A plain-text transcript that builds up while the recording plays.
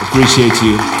Appreciate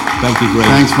you. Thank you, Greg.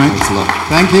 Thanks, mate. Thanks a lot.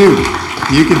 Thank you.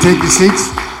 You can take your seats.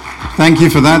 Thank you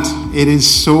for that. It is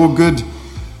so good.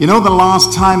 You know, the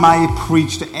last time I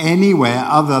preached anywhere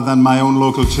other than my own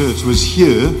local church was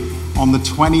here on the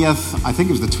 20th, I think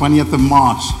it was the 20th of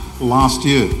March last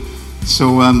year.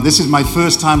 So this is my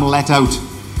first time let out,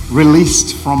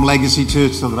 released from Legacy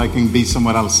Church so that I can be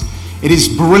somewhere else. It is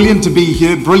brilliant to be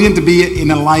here, brilliant to be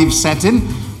in a live setting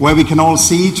where we can all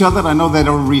see each other. I know there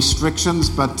are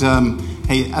restrictions, but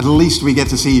hey, at least we get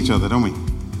to see each other, don't we?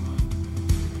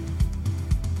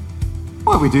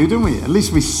 Well, we do, don't we? At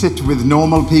least we sit with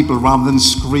normal people rather than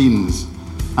screens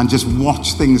and just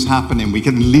watch things happening. We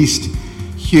can at least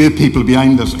hear people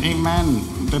behind us. Amen.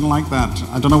 Didn't like that.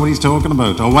 I don't know what he's talking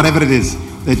about, or whatever it is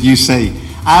that you say.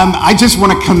 I just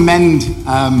want to commend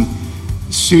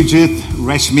Sujit,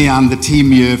 Reshmi and the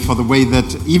team here for the way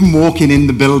that even walking in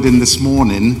the building this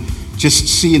morning, just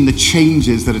seeing the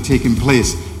changes that are taking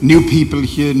place. New people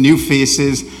here, new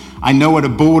faces. I know at a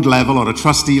board level or a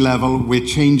trustee level, we're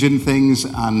changing things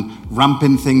and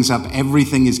ramping things up.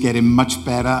 Everything is getting much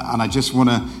better, and I just want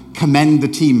to commend the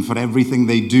team for everything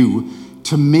they do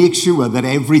to make sure that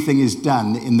everything is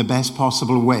done in the best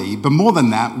possible way. But more than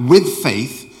that, with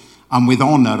faith and with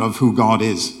honor of who God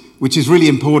is, which is really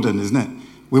important, isn't it?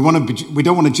 We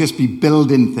don't want to just be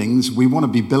building things. We want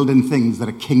to be building things that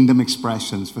are kingdom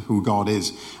expressions for who God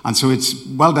is. And so it's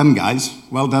well done, guys.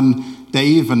 Well done,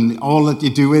 Dave, and all that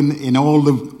you're doing in all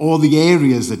the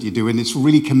areas that you're doing. It's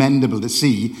really commendable to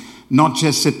see, not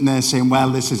just sitting there saying, well,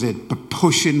 this is it, but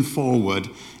pushing forward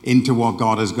into what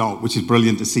God has got, which is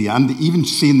brilliant to see. And even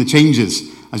seeing the changes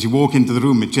as you walk into the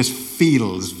room, it just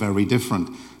feels very different.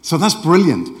 So that's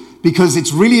brilliant, because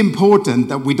it's really important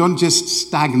that we don't just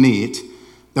stagnate,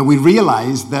 that we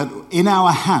realize that in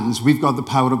our hands, we've got the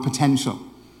power of potential.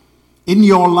 In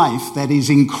your life, there is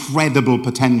incredible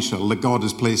potential that God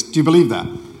has placed. Do you believe that?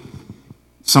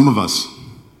 Some of us.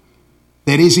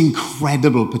 There is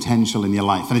incredible potential in your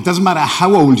life. And it doesn't matter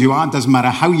how old you are. It doesn't matter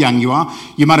how young you are.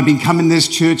 You might have been coming to this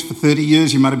church for 30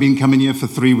 years. You might have been coming here for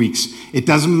 3 weeks. It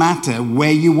doesn't matter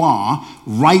where you are.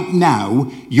 Right now,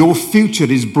 your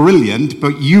future is brilliant,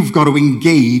 but you've got to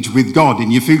engage with God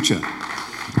in your future.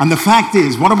 And the fact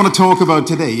is, what I want to talk about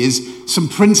today is some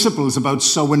principles about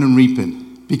sowing and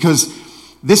reaping. Because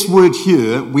this word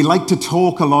here, we like to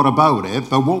talk a lot about it,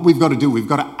 but what we've got to do, we've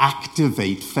got to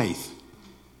activate faith.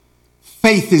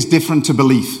 Faith is different to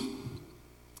belief.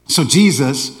 So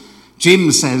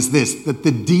Jim says this, that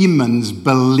the demons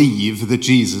believe that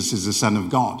Jesus is the Son of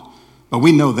God. But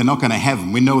we know they're not going to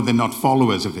heaven. We know they're not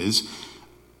followers of his.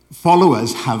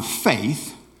 Followers have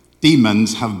faith.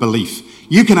 Demons have belief.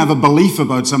 You can have a belief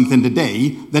about something today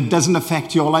that doesn't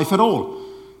affect your life at all.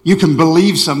 You can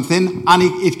believe something and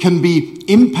it can be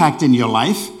impacting your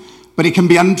life, but it can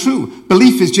be untrue.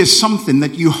 Belief is just something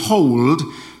that you hold.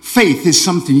 Faith is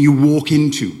something you walk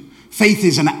into. Faith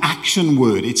is an action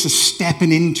word. It's a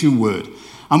stepping into word.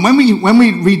 And when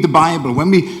we read the Bible,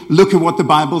 when we look at what the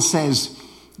Bible says,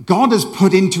 God has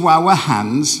put into our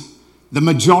hands the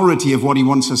majority of what he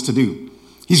wants us to do.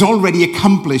 He's already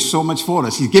accomplished so much for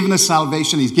us. He's given us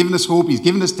salvation. He's given us hope. He's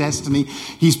given us destiny.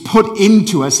 He's put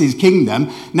into us his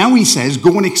kingdom. Now he says,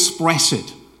 go and express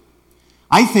it.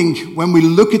 I think when we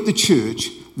look at the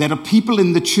church, there are people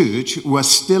in the church who are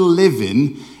still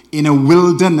living in a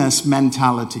wilderness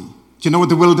mentality. Do you know what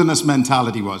the wilderness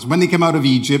mentality was? When they came out of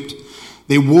Egypt,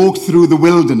 they walked through the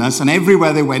wilderness, and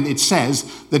everywhere they went, it says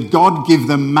that God gave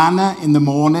them manna in the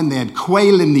morning, they had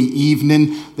quail in the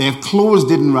evening, their clothes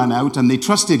didn't run out, and they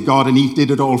trusted God, and he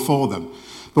did it all for them.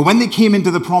 But when they came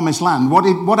into the promised land,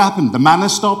 what happened? The manna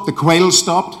stopped, the quail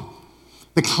stopped,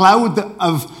 the cloud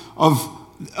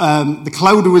the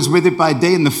cloud was with it by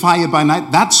day and the fire by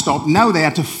night, that stopped. Now they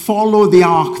had to follow the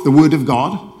ark, the word of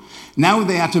God. Now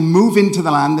they had to move into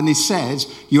the land, and it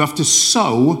says you have to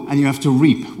sow and you have to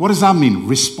reap. What does that mean?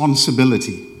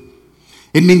 Responsibility.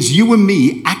 It means you and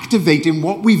me activating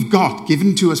what we've got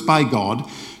given to us by God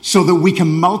so that we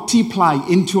can multiply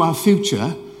into our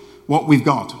future what we've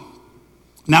got.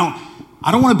 Now,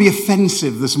 I don't want to be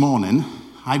offensive this morning.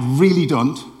 I really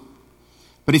don't.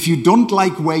 But if you don't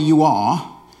like where you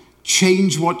are,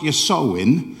 change what you're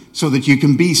sowing so that you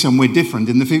can be somewhere different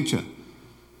in the future.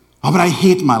 Oh, but I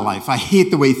hate my life. I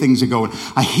hate the way things are going.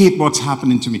 I hate what's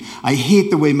happening to me. I hate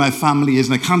the way my family is,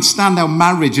 and I can't stand our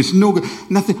marriage. It's no good.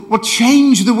 Nothing. Well,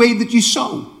 change the way that you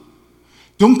sow.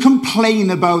 Don't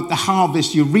complain about the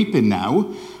harvest you're reaping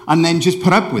now and then just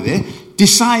put up with it.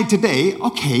 Decide today,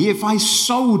 okay, if I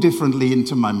sow differently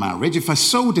into my marriage, if I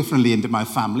sow differently into my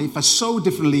family, if I sow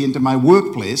differently into my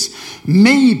workplace,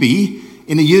 maybe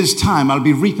in a year's time I'll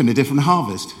be reaping a different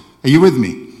harvest. Are you with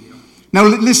me? Now,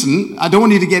 listen, I don't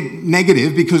want you to get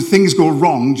negative because things go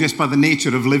wrong just by the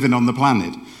nature of living on the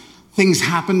planet. Things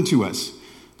happen to us.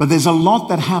 But there's a lot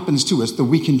that happens to us that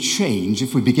we can change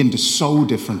if we begin to sow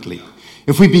differently.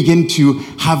 If we begin to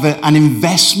have an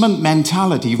investment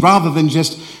mentality rather than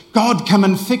just, God, come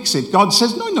and fix it. God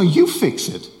says, no, you fix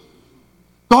it.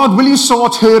 God, will you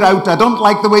sort her out? I don't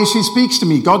like the way she speaks to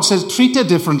me. God says, treat her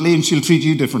differently and she'll treat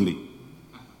you differently.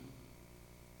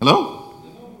 Hello?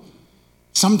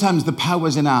 Sometimes the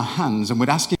power's in our hands and we're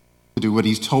asking him to do what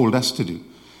he's told us to do.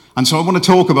 And so I want to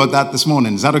talk about that this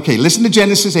morning. Is that okay? Listen to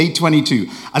Genesis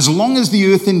 8:22. As long as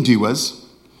the earth endures,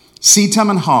 seedtime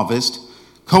and harvest,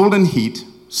 cold and heat,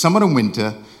 summer and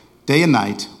winter, day and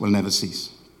night will never cease.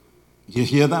 You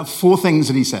hear that? 4 things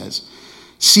that he says.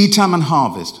 Seedtime and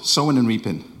harvest, sowing and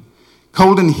reaping.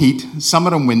 Cold and heat,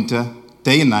 summer and winter,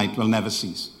 day and night will never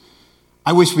cease.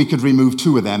 I wish we could remove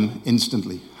 2 of them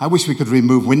instantly. I wish we could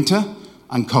remove winter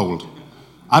and cold.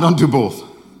 I don't do both.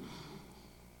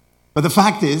 But the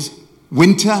fact is,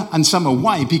 winter and summer.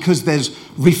 Why? Because there's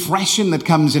refreshing that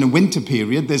comes in a winter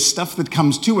period. There's stuff that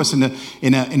comes to us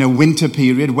in a winter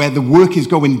period where the work is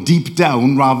going deep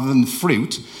down rather than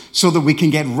fruit so that we can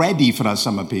get ready for our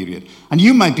summer period. And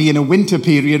you might be in a winter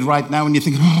period right now and you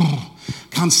think, oh,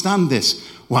 can't stand this.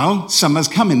 Well, summer's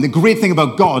coming. The great thing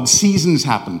about God, seasons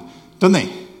happen, don't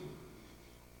they?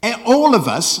 All of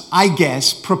us, I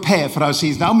guess, prepare for our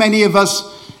season. How many of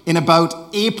us in about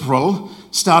April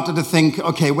started to think,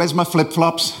 okay, where's my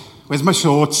flip-flops? Where's my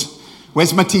shorts?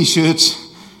 Where's my T-shirts?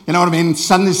 You know what I mean?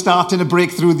 Sun is starting to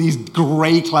break through these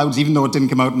grey clouds, even though it didn't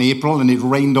come out in April and it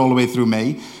rained all the way through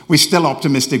May. We're still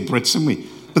optimistic Brits, aren't we?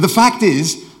 But the fact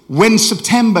is, when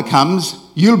September comes,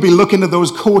 you'll be looking at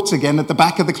those coats again at the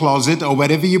back of the closet or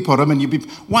wherever you put them, and you'll be...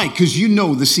 Why? Because you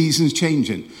know the season's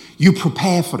changing. You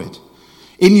prepare for it.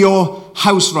 In your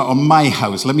house, or my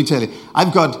house, let me tell you,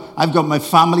 I've got my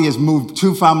family has moved,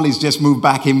 2 families just moved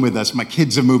back in with us. My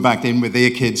kids have moved back in with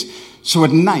their kids. So at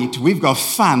night, we've got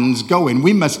fans going.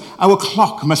 Our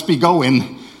clock must be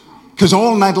going. Because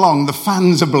all night long, the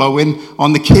fans are blowing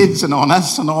on the kids and on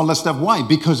us and all that stuff. Why?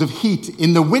 Because of heat.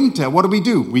 In the winter, what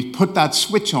do? We put that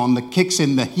switch on that kicks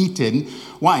in the heat in.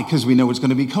 Why? Because we know it's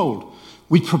going to be cold.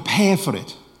 We prepare for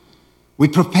it. We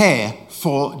prepare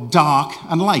for dark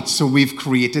and light. So we've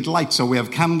created light. So we have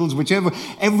candles,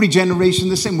 every generation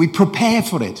the same. We prepare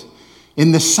for it.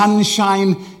 In the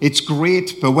sunshine, it's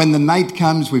great. But when the night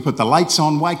comes, we put the lights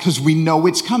on. Why? Because we know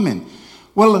it's coming.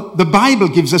 Well, the Bible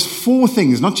gives us 4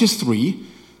 things, not just 3,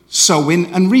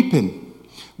 sowing and reaping.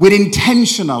 We're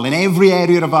intentional in every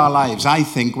area of our lives, I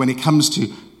think, when it comes to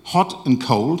hot and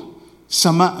cold,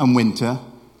 summer and winter,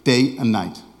 day and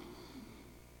night.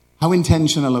 How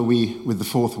intentional are we with the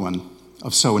 4th one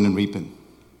of sowing and reaping?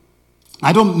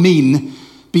 I don't mean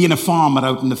being a farmer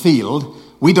out in the field.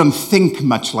 We don't think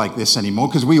much like this anymore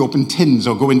because we open tins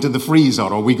or go into the freezer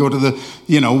or we go to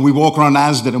we walk around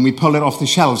Asda and we pull it off the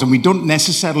shelves and we don't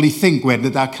necessarily think where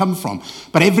did that come from.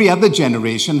 But every other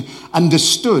generation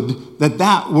understood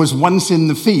that was once in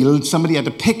the field. Somebody had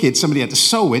to pick it, somebody had to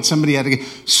sow it, somebody had to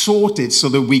sort it so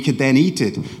that we could then eat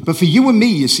it. But for you and me,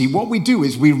 you see, what we do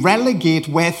is we relegate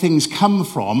where things come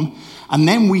from and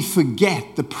then we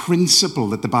forget the principle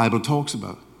that the Bible talks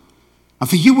about. And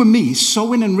for you and me,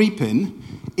 sowing and reaping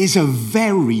is a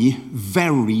very,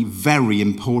 very, very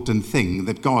important thing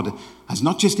that God has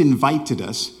not just invited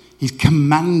us, he's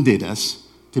commanded us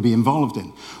to be involved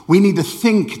in. We need to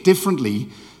think differently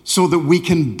so that we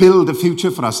can build a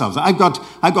future for ourselves. I've got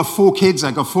 4 kids,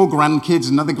 I've got 4 grandkids,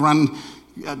 another grandkid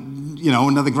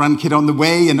on the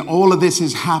way, and all of this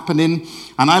is happening.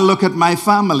 And I look at my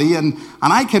family and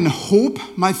I can hope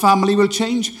my family will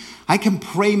change. I can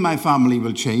pray my family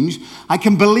will change. I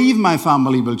can believe my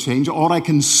family will change, or I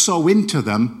can sow into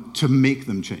them to make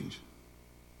them change.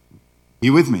 Are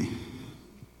you with me?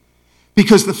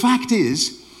 Because the fact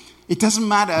is, it doesn't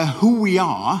matter who we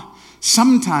are.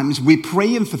 Sometimes we're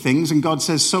praying for things and God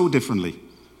says sow differently.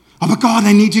 Oh, but God,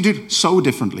 I need you to sow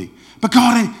differently. But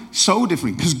God, so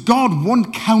different, because God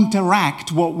won't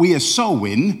counteract what we are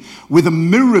sowing with a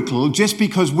miracle just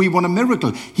because we want a miracle.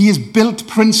 He has built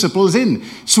principles in.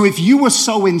 So if you were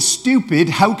sowing stupid,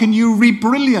 how can you reap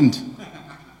brilliant?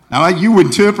 Now, you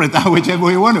interpret that whichever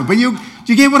way you want to, but do you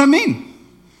get what I mean?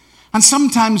 And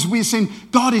sometimes we're saying,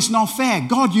 God, it's not fair.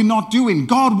 God, you're not doing.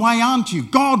 God, why aren't you?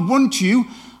 God wants you.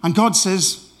 And God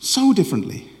says, sow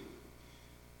differently.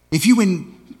 If you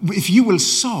will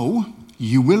sow,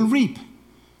 you will reap.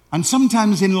 And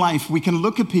sometimes in life, we can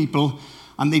look at people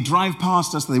and they drive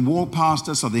past us, they walk past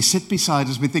us, or they sit beside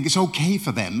us. We think it's okay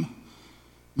for them.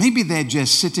 Maybe they're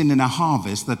just sitting in a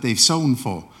harvest that they've sown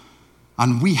for.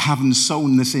 And we haven't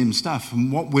sown the same stuff.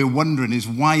 And what we're wondering is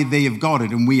why they have got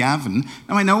it and we haven't.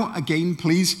 Now I know, again,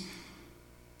 please,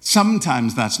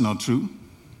 sometimes that's not true.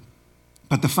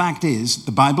 But the fact is,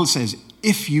 the Bible says,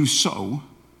 if you sow,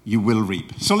 you will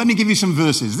reap. So let me give you some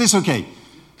verses. Is this okay?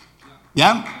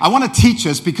 Yeah? I want to teach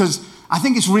us because I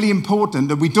think it's really important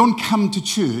that we don't come to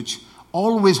church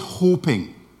always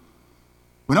hoping.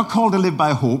 We're not called to live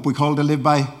by hope, we're called to live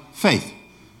by faith.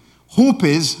 Hope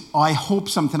is, I hope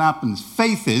something happens.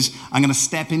 Faith is, I'm going to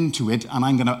step into it and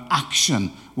I'm going to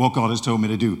action what God has told me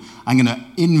to do. I'm going to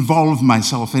involve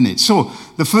myself in it. So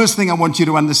the first thing I want you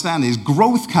to understand is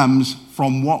growth comes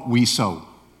from what we sow.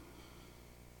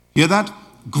 Hear that?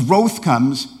 Growth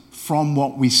comes from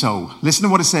what we sow. Listen to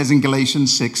what it says in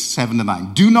Galatians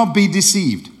 6:7-9. Do not be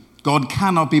deceived. God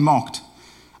cannot be mocked.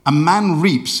 A man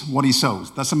reaps what he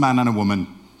sows. That's a man and a woman.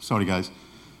 Sorry, guys.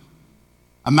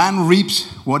 A man reaps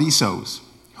what he sows.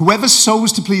 Whoever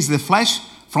sows to please the flesh,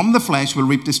 from the flesh will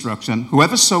reap destruction.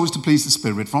 Whoever sows to please the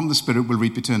Spirit, from the Spirit will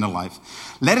reap eternal life.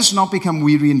 Let us not become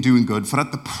weary in doing good, for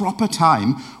at the proper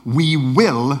time we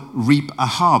will reap a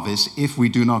harvest if we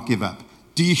do not give up.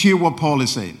 Do you hear what Paul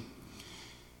is saying?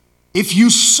 If you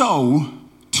sow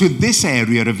to this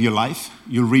area of your life,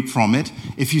 you'll reap from it.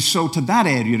 If you sow to that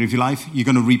area of your life, you're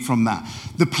going to reap from that.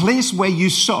 The place where you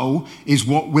sow is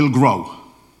what will grow.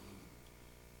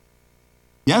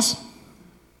 Yes?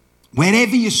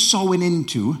 Wherever you're sowing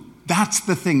into, that's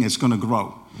the thing that's going to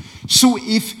grow. So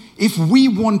if we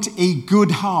want a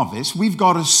good harvest, we've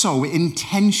got to sow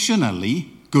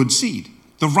intentionally good seed,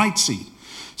 the right seed.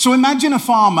 So imagine a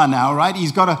farmer now, right?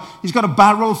 He's got a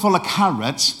barrel full of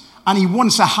carrots and he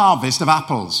wants a harvest of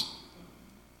apples.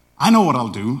 I know what I'll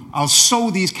do. I'll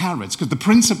sow these carrots because the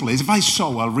principle is if I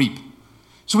sow, I'll reap.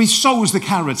 So he sows the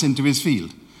carrots into his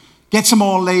field, gets them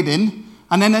all laid in,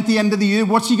 and then at the end of the year,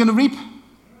 what's he going to reap?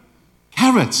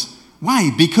 Carrots.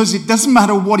 Why? Because it doesn't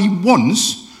matter what he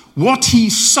wants. What he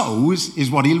sows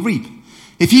is what he'll reap.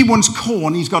 If he wants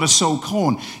corn, he's got to sow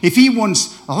corn. If he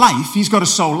wants life, he's got to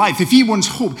sow life. If he wants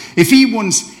hope, if he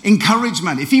wants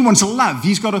encouragement, if he wants love,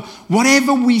 he's got to,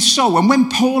 whatever we sow. And when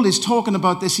Paul is talking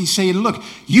about this, he's saying, look,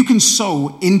 you can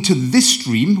sow into this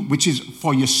stream, which is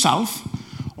for yourself,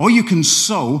 or you can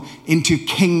sow into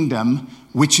kingdom,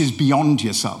 which is beyond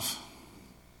yourself.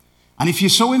 And if you're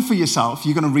sowing for yourself,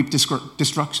 you're going to reap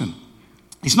destruction.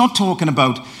 He's not talking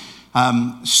about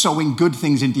sowing good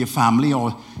things into your family,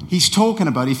 or he's talking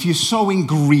about if you're sowing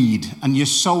greed and you're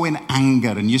sowing anger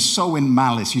and you're sowing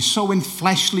malice, you're sowing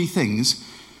fleshly things,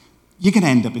 you're going to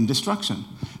end up in destruction.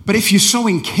 But if you're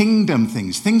sowing kingdom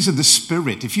things, things of the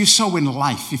Spirit, if you're sowing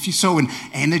life, if you're sowing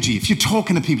energy, if you're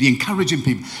talking to people, you're encouraging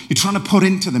people, you're trying to put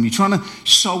into them, you're trying to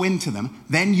sow into them,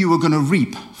 then you are going to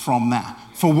reap from that.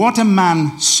 For what a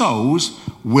man sows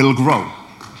will grow.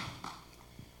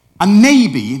 And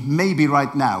maybe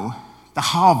right now, the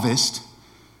harvest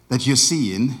that you're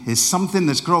seeing is something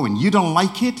that's growing. You don't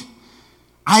like it?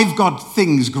 I've got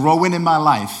things growing in my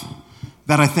life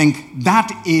that I think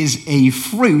that is a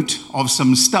fruit of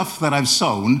some stuff that I've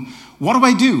sown. What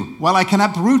do? Well, I can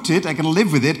uproot it, I can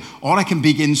live with it, or I can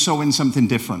begin sowing something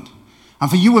different. And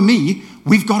for you and me,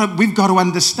 we've got to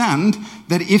understand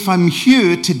that if I'm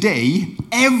here today,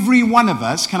 every one of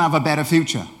us can have a better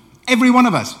future. Every one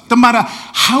of us. Doesn't matter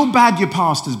how bad your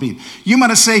past has been. You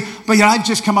might say, but yeah, I've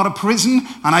just come out of prison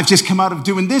and I've just come out of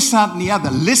doing this, that, and the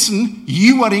other. Listen,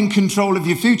 you are in control of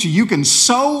your future. You can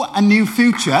sow a new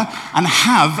future and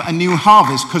have a new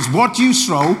harvest because what you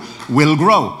sow will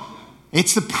grow.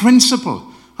 It's the principle.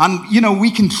 And,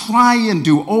 we can try and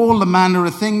do all the manner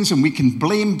of things and we can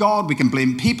blame God, we can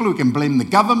blame people, we can blame the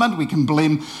government, we can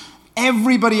blame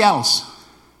everybody else.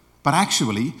 But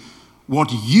actually,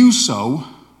 what you sow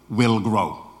will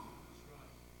grow.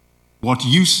 What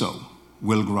you sow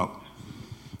will grow.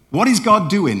 What is God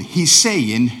doing? He's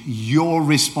saying, you're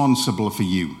responsible for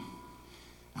you.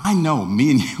 I know,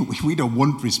 me and you, we don't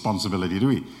want responsibility, do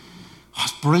we? Oh,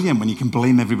 it's brilliant when you can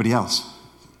blame everybody else.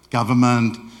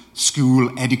 Government,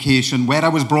 school, education, where I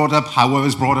was brought up, how I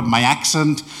was brought up, my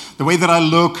accent, the way that I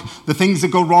look, the things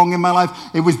that go wrong in my life.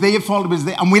 It was their fault, it was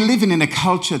their... And we're living in a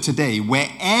culture today where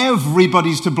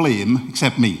everybody's to blame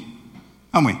except me.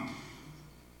 Aren't we?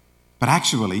 But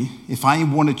actually, if I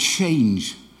want to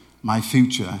change my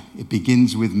future, it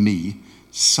begins with me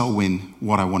sowing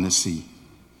what I want to see.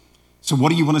 So what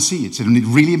do you want to see? It's a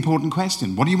really important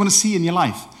question. What do you want to see in your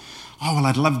life? Oh, well,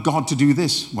 I'd love God to do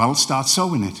this. Well, start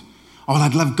sowing it. Oh, well,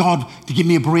 I'd love God to give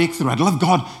me a breakthrough. I'd love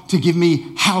God to give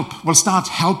me help. Well, start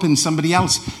helping somebody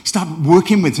else. Start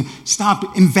working with, start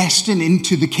investing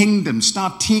into the kingdom.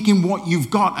 Start taking what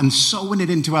you've got and sowing it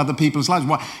into other people's lives.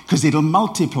 Why? Because it'll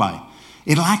multiply.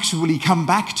 It'll actually come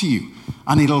back to you.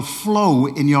 and it'll flow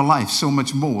in your life so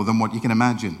much more than what you can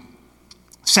imagine.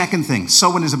 Second thing,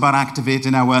 sowing is about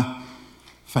activating our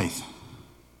faith.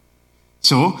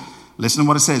 So, listen to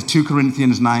what it says, 2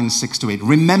 Corinthians 9, 6-8.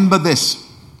 Remember this,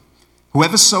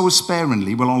 whoever sows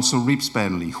sparingly will also reap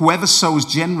sparingly. Whoever sows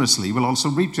generously will also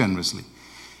reap generously.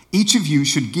 Each of you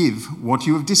should give what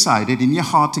you have decided in your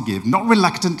heart to give, not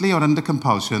reluctantly or under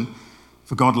compulsion,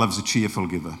 for God loves a cheerful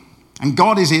giver. And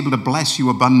God is able to bless you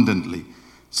abundantly,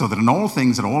 so that in all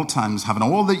things at all times, having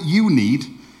all that you need,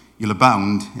 you'll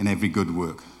abound in every good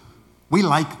work. We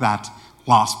like that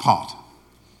last part.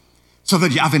 So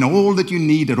that you're having all that you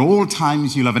need at all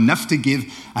times, you'll have enough to give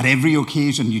at every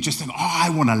occasion. You just think, I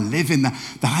want to live in that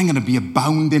I'm going to be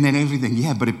abounding in everything.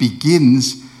 Yeah, but it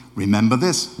begins, remember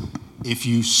this, if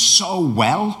you sow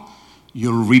well,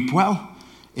 you'll reap well.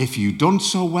 If you don't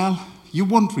sow well, you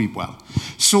won't reap well.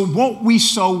 So what we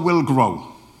sow will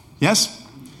grow. Yes?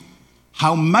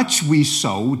 How much we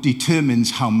sow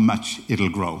determines how much it'll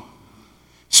grow.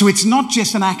 So it's not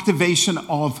just an activation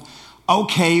of,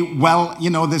 okay, well,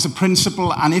 there's a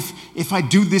principle, and if I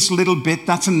do this little bit,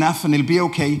 that's enough, and it'll be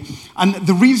okay. And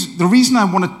the reason I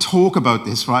want to talk about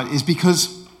this, right, is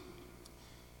because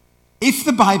if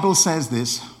the Bible says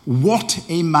this, what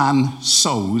a man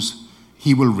sows,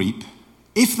 he will reap.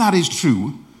 If that is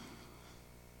true,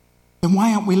 then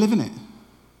why aren't we living it?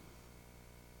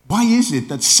 Why is it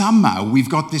that somehow we've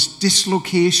got this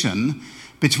dislocation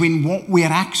between what we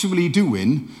are actually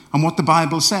doing and what the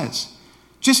Bible says?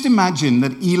 Just imagine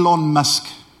that Elon Musk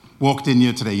walked in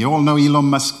here today. You all know Elon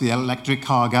Musk, the electric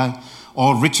car guy,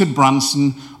 or Richard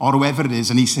Branson, or whoever it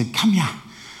is, and he said, come here,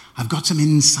 I've got some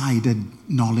insider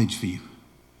knowledge for you.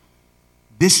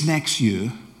 This next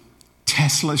year,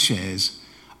 Tesla shares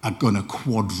are going to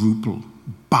quadruple.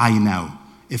 Buy now.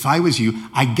 If I was you,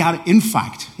 in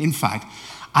fact,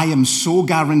 I am so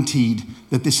guaranteed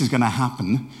that this is going to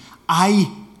happen.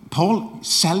 Paul,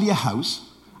 sell your house,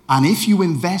 and if you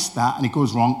invest that and it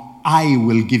goes wrong, I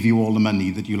will give you all the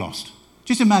money that you lost.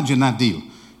 Just imagine that deal.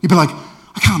 You'd be like,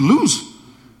 I can't lose.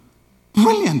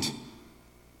 Brilliant.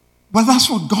 Well, that's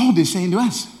what God is saying to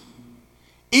us.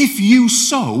 If you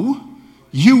sow,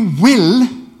 you will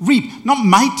reap. Not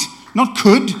might, not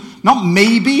could, not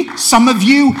maybe. Some of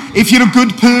you, if you're a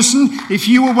good person, if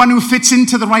you are one who fits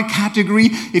into the right category,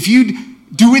 if you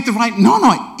do it the right...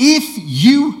 No. If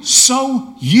you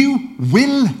sow, you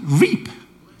will reap.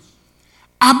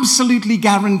 Absolutely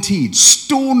guaranteed.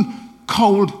 Stone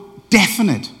cold,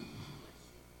 definite.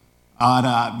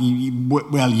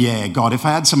 Well, yeah, God, if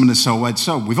I had someone to sow, I'd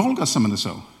sow. We've all got someone to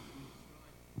sow.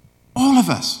 All of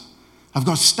us have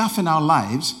got stuff in our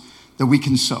lives that we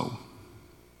can sow.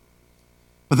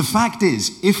 But the fact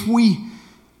is, if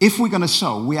we're going to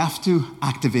sow, we have to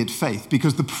activate faith,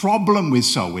 because the problem with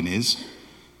sowing is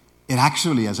it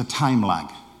actually has a time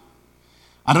lag.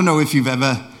 I don't know if you've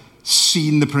ever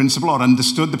seen the principle or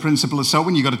understood the principle of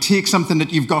sowing. You've got to take something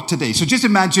that you've got today. So just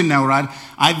imagine now, right?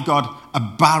 I've got a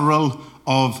barrel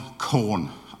of corn.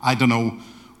 I don't know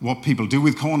what people do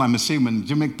with corn, I'm assuming. Do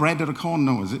you make bread out of corn?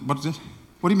 No, is it? What is it?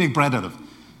 What do you make bread out of?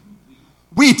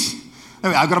 Wheat.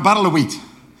 Anyway, I've got a barrel of wheat.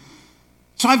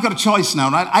 So I've got a choice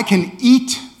now, right? I can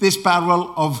eat this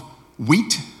barrel of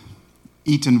wheat.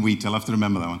 Eat and wheat, I'll have to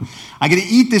remember that one. I can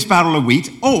eat this barrel of wheat,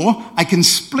 or I can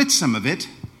split some of it,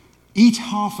 eat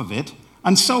half of it,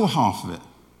 and sow half of it.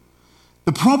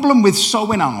 The problem with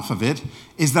sowing half of it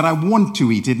is that I want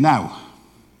to eat it now.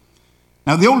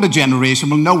 Now, the older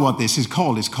generation will know what this is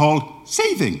called. It's called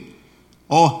saving,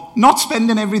 or not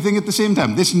spending everything at the same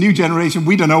time. This new generation,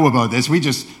 we don't know about this. We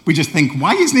just think,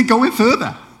 why isn't it going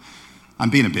further?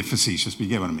 I'm being a bit facetious, but you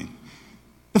get what I mean.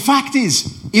 The fact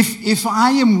is, if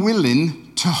I am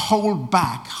willing to hold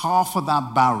back half of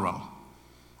that barrel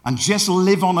and just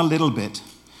live on a little bit,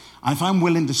 and if I'm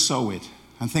willing to sow it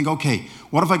and think, okay,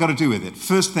 what have I got to do with it?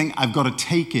 First thing, I've got to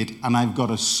take it and I've got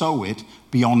to sow it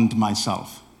beyond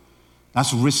myself.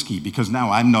 That's risky, because now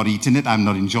I'm not eating it, I'm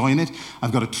not enjoying it.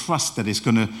 I've got to trust that it's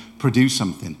going to produce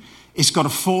something. It's got to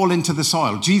fall into the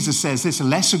soil. Jesus says this,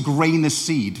 unless a grain of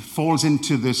seed falls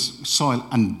into this soil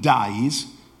and dies,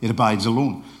 it abides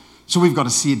alone. So we've got to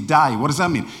see it die. What does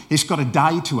that mean? It's got to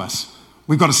die to us.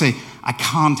 We've got to say, I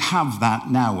can't have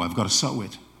that now. I've got to sow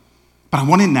it. But I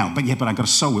want it now. But I've got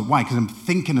to sow it. Why? Because I'm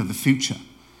thinking of the future.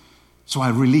 So I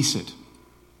release it.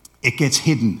 It gets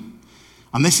hidden.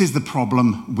 And this is the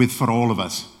problem for all of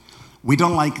us. We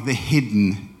don't like the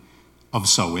hidden of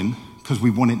sowing, because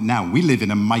we want it now. We live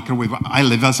in a microwave. I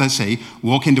live, as I say,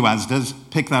 walk into Asda's,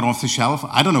 pick that off the shelf.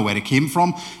 I don't know where it came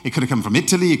from. It could have come from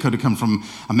Italy. It could have come from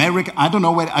America. I don't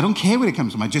know where. I don't care where it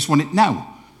comes from. I just want it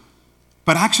now.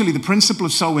 But actually, the principle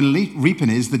of sowing and reaping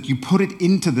is that you put it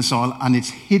into the soil and it's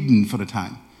hidden for a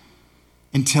time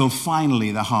until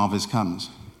finally the harvest comes.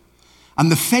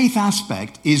 And the faith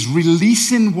aspect is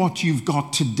releasing what you've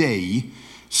got today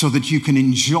so that you can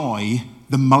enjoy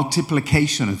the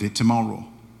multiplication of it tomorrow.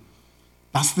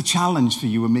 That's the challenge for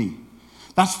you and me.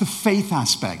 That's the faith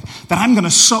aspect, that I'm going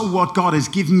to sow what God has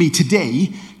given me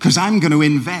today because I'm going to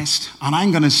invest and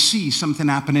I'm going to see something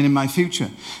happening in my future.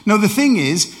 Now, the thing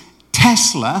is,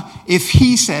 Tesla, if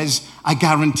he says, I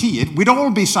guarantee it, we'd all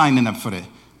be signing up for it.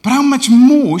 But how much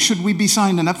more should we be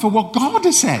signing up for what God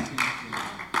has said?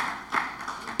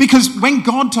 Because when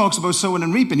God talks about sowing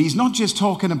and reaping, he's not just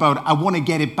talking about, I want to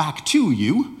get it back to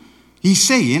you. He's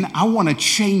saying, I want to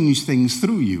change things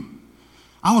through you.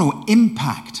 I want to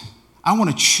impact. I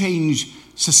want to change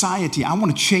society. I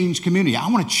want to change community. I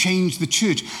want to change the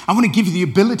church. I want to give you the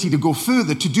ability to go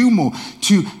further, to do more,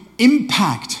 to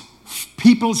impact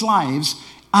people's lives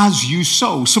as you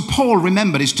sow. So Paul,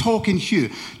 remember, is talking here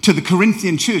to the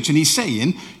Corinthian church, and he's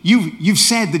saying, you've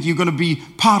said that you're going to be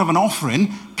part of an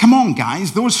offering. Come on,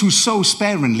 guys. Those who sow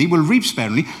sparingly will reap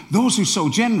sparingly. Those who sow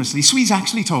generously. So he's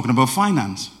actually talking about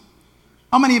finance.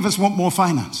 How many of us want more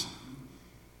finance?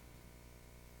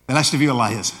 The rest of you are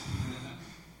liars.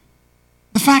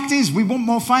 The fact is, we want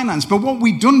more finance, but what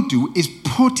we don't do is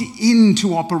put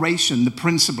into operation the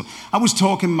principle. I was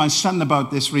talking to my son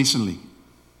about this recently,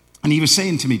 and he was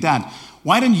saying to me, Dad,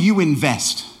 why don't you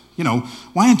invest?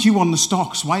 Why aren't you on the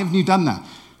stocks? Why haven't you done that?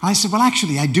 And I said, well,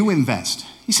 actually, I do invest.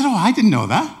 He said, oh, I didn't know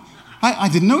that. I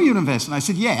didn't know you'd invest. And I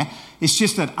said, yeah, it's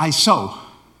just that I sow.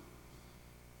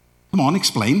 Come on,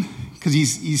 explain. Because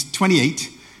he's 28.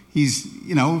 He's,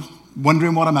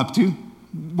 wondering what I'm up to.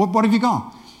 What have you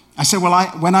got? I said, well,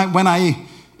 when I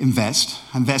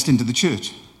invest into the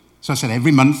church. So I said,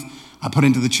 every month I put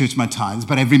into the church my tithes,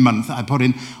 but every month I put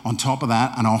in on top of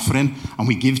that an offering, and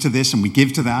we give to this and we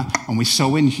give to that, and we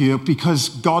sow in here because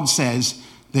God says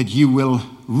that you will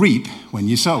reap when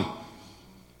you sow.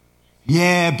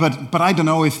 Yeah, but I don't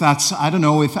know if,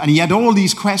 and he had all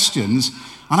these questions,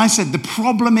 and I said, the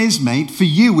problem is, mate, for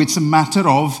you it's a matter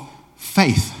of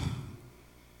faith.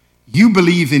 You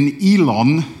believe in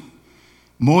Elon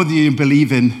more than you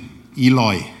believe in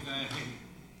Eloy.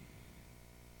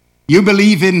 You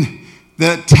believe in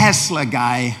the Tesla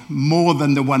guy more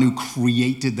than the one who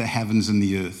created the heavens and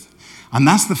the earth. And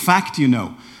that's the fact,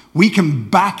 We can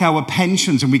back our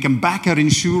pensions and we can back our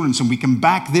insurance and we can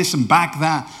back this and back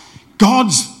that.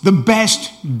 God's the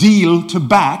best deal to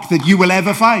back that you will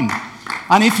ever find.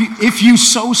 And if you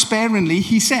sow sparingly,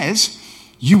 he says,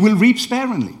 you will reap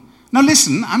sparingly. Now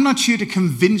listen, I'm not here to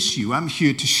convince you. I'm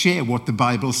here to share what the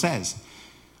Bible says.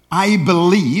 I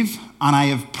believe, and I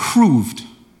have proved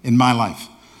in my life,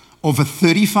 over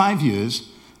 35 years,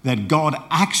 that God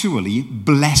actually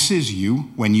blesses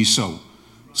you when you sow.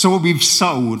 So we've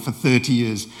sowed for 30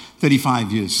 years,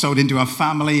 35 years, sowed into our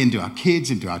family, into our kids,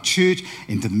 into our church,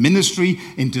 into the ministry,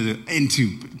 into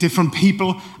different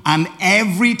people. And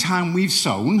every time we've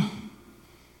sown,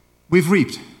 we've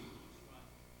reaped.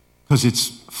 Because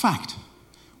it's fact.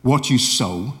 What you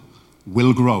sow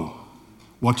will grow.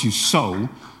 What you sow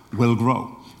will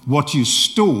grow. What you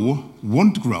store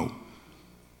won't grow.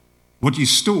 What you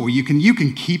store, you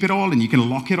can keep it all and you can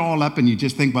lock it all up and you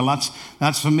just think, well,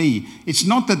 that's for me. It's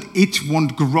not that it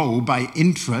won't grow by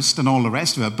interest and all the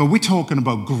rest of it, but we're talking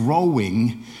about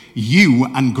growing you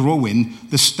and growing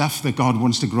the stuff that God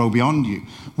wants to grow beyond you.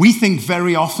 We think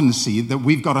very often, see, that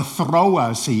we've got to throw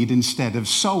our seed instead of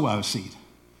sow our seed.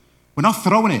 We're not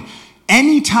throwing it.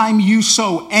 Anytime you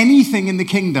sow anything in the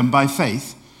kingdom by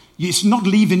faith, it's not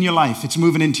leaving your life, it's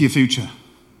moving into your future.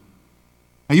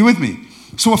 Are you with me?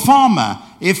 So a farmer,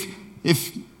 if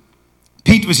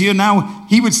Pete was here now,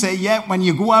 he would say, yeah, when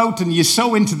you go out and you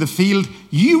sow into the field,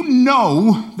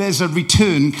 there's a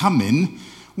return coming.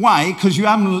 Why? Because it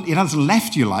hasn't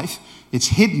left your life, it's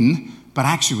hidden, but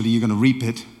actually you're going to reap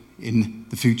it in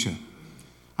the future.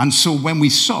 And so when we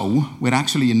sow, we're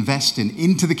actually investing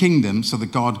into the kingdom so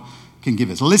that God can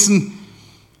give us. Listen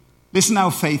how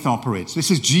faith operates. This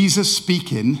is Jesus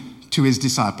speaking to his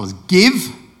disciples.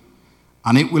 Give,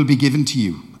 and it will be given to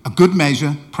you. A good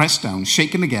measure, pressed down,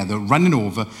 shaken together, running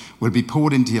over, will be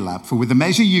poured into your lap. For with the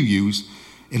measure you use,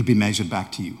 it'll be measured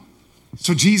back to you.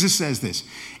 So Jesus says this.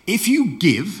 If you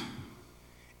give,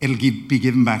 it'll be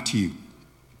given back to you.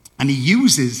 And he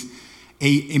uses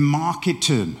a market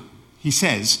term. He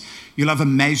says, you'll have a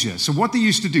measure. So what they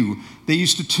used to do, they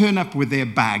used to turn up with their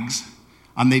bags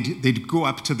and they'd go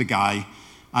up to the guy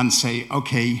and say,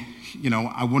 okay,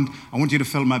 I want you to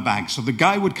fill my bag. So the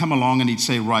guy would come along and he'd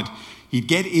say, right, he'd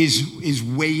get his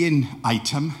weigh-in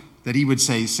item that he would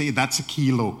say, that's a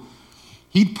kilo.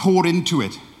 he'd pour into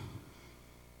it.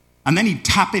 And then he'd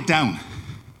tap it down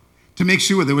to make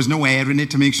sure there was no air in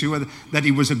it, to make sure that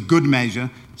it was a good measure.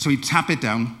 So he'd tap it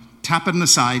down, tap it on the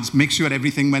sides, make sure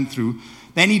everything went through.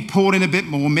 Then he'd pour in a bit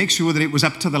more, make sure that it was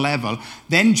up to the level.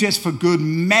 Then just for good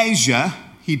measure,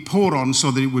 he'd pour on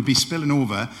so that it would be spilling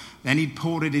over. Then he'd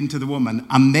pour it into the woman.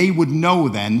 And they would know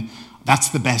then that's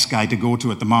the best guy to go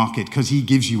to at the market because he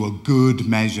gives you a good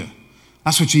measure.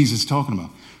 That's what Jesus is talking about.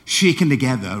 Shaken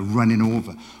together, running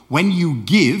over. When you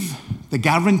give, the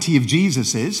guarantee of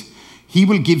Jesus is he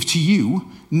will give to you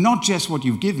not just what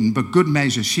you've given, but good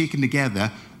measure, shaken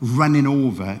together, running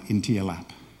over into your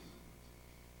lap.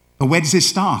 But where does it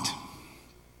start?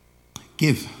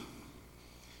 Give.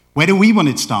 Where do we want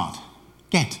it to start?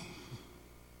 Get.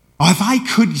 Or if I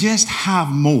could just have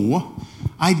more,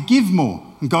 I'd give more.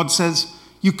 And God says,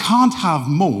 you can't have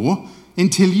more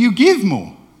until you give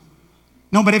more.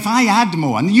 No, but if I add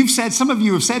more, and some of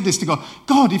you have said this to God,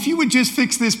 God, if you would just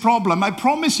fix this problem, I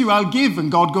promise you I'll give.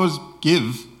 And God goes,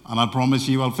 give, and I promise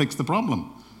you I'll fix the problem.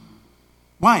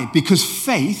 Why? Because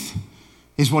faith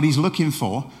is what he's looking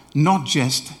for, not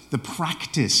just the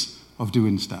practice of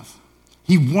doing stuff.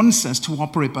 He wants us to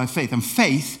operate by faith. And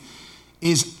faith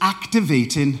is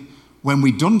activating when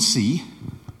we don't see,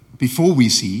 before we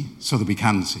see, so that we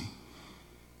can see.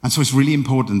 And so it's really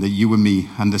important that you and me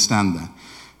understand that.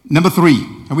 Number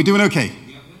 3, are we doing okay?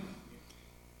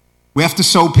 We have to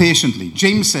sow patiently.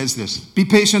 James says this, be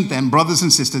patient then, brothers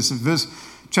and sisters,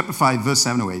 chapter 5, verse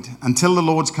 7 to 8, until the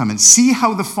Lord's coming. See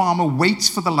how the farmer waits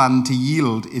for the land to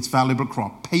yield its valuable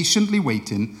crop, patiently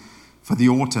waiting for the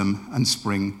autumn and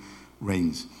spring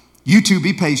rains. You too,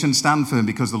 be patient, stand firm,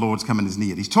 because the Lord's coming is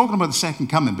near. He's talking about the second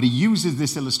coming, but he uses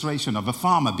this illustration of a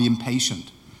farmer being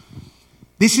patient.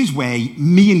 This is where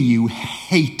me and you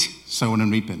hate sowing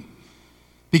and reaping.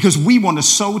 Because we want to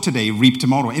sow today, reap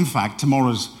tomorrow. In fact,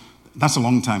 that's a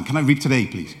long time. Can I reap today,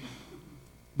 please?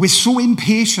 We're so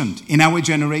impatient in our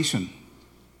generation.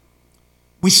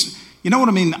 You know what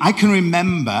I mean? I can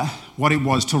remember what it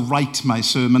was to write my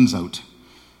sermons out.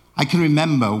 I can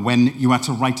remember when you had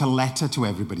to write a letter to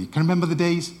everybody. Can you remember the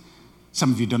days?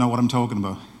 Some of you don't know what I'm talking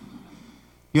about.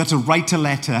 You had to write a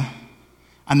letter,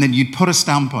 and then you'd put a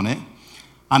stamp on it.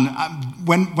 And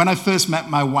when I first met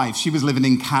my wife, she was living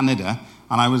in Canada,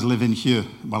 and I was living here.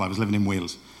 Well, I was living in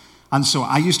Wales. And so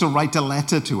I used to write a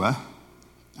letter to her,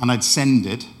 and I'd send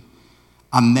it,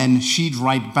 and then she'd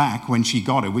write back when she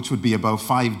got it, which would be about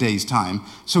 5 days' time.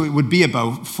 So it would be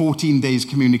about 14 days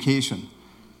communication.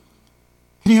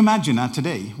 Can you imagine that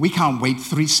today? We can't wait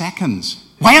 3 seconds.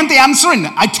 Why aren't they answering?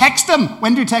 I text them.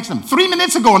 When do you text them? 3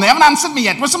 minutes ago, and they haven't answered me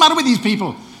yet. What's the matter with these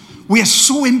people? We are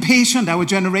so impatient, our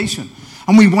generation.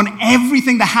 And we want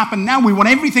everything to happen now. We want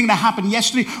everything to happen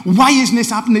yesterday. Why isn't this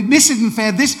happening? This isn't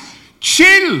fair.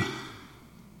 Chill.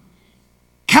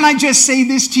 Can I just say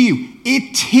this to you?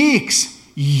 It takes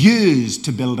years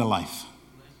to build a life.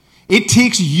 It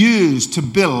takes years to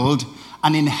build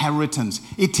an inheritance.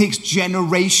 It takes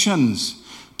generations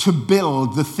to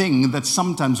build the thing that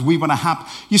sometimes we want to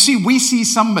have. You see, we see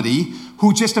somebody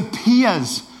who just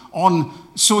appears on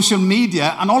social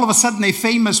media, and all of a sudden they're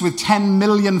famous with 10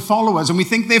 million followers, and we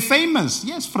think they're famous.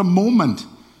 Yes, for a moment.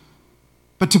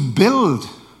 But to build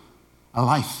a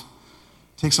life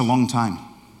takes a long time.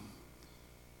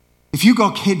 If you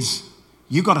got kids,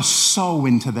 you got to sow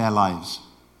into their lives.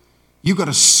 You got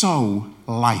to sow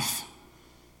life.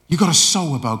 You got to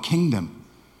sow about kingdom.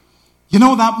 You know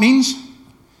what that means?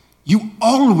 You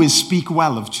always speak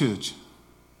well of church.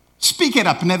 Speak it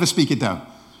up, never speak it down.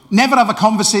 Never have a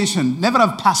conversation, never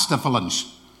have pasta for lunch.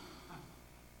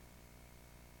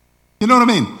 You know what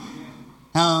I mean?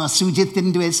 Oh, Sujit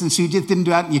didn't do this and Sujit didn't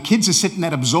do that. And your kids are sitting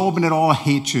there absorbing it all.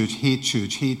 Hate church, hate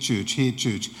church, hate church, hate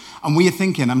church. And we're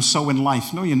thinking, I'm sowing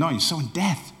life. No, you're not. You're sowing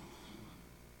death.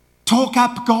 Talk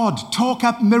up God. Talk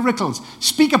up miracles.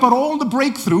 Speak about all the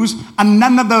breakthroughs and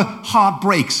none of the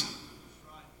heartbreaks.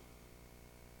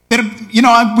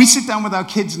 We sit down with our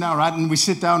kids now, right? And we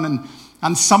sit down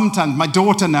and sometimes my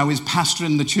daughter now is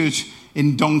pastoring the church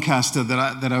in Doncaster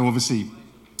that I oversee.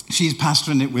 She's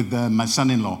pastoring it with my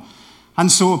son-in-law.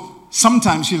 And so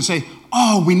sometimes she'll say,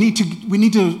 oh, we need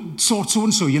to sort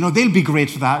so-and-so. They'll be great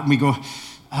for that. And we go,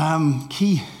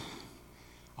 Key,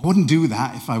 I wouldn't do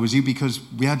that if I was you because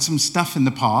we had some stuff in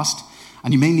the past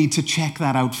and you may need to check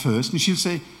that out first. And she'll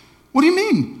say, what do you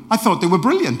mean? I thought they were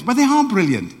brilliant. Well, they are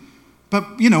brilliant.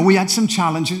 But, we had some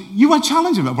challenges. You had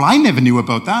challenges. Well, I never knew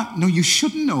about that. No, you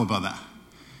shouldn't know about that.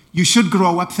 You should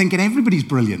grow up thinking everybody's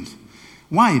brilliant.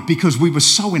 Why? Because we were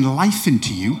sowing life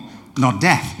into you, not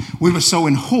death. We were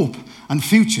sowing hope and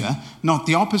future, not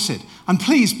the opposite. And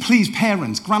please,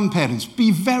 parents, grandparents,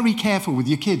 be very careful with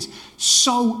your kids.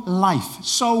 Sow life,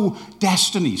 sow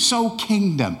destiny, sow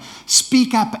kingdom.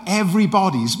 Speak up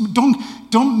everybody's.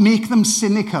 Don't make them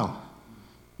cynical.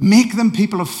 Make them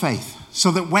people of faith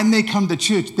so that when they come to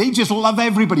church, they just love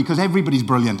everybody because everybody's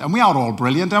brilliant. And we are all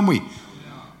brilliant, aren't we? Yeah.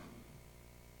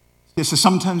 Yes, so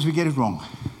sometimes we get it wrong.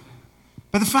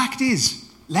 But the fact is,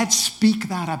 let's speak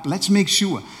that up. Let's make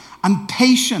sure. And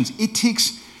patience, it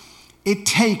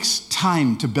takes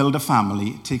time to build a family.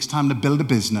 It takes time to build a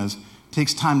business. It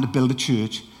takes time to build a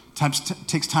church. It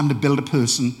takes time to build a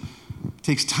person. It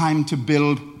takes time to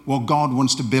build what God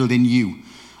wants to build in you.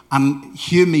 And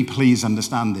hear me, please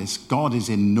understand this. God is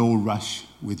in no rush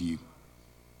with you.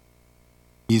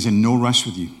 He is in no rush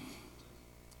with you.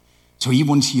 So he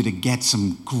wants you to get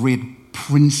some great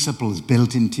principles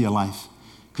built into your life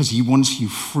because he wants you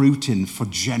fruiting for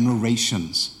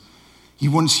generations. He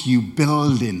wants you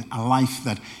building a life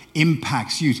that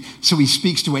impacts you. So he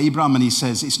speaks to Abraham and he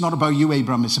says, it's not about you,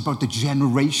 Abraham, it's about the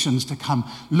generations to come.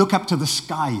 Look up to the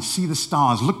sky, see the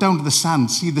stars. Look down to the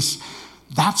sand, see this.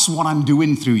 That's what I'm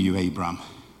doing through you, Abraham.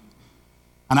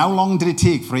 And how long did it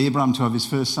take for Abraham to have his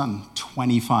first son?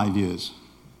 25 years.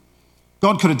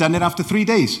 God could have done it after 3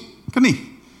 days, couldn't he?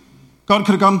 God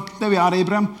could have gone, there we are,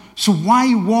 Abraham. So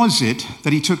why was it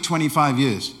that he took 25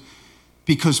 years?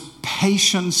 Because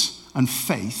patience and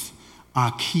faith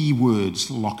are key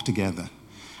words locked together.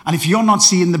 And if you're not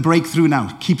seeing the breakthrough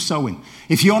now, keep sowing.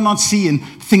 If you're not seeing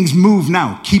things move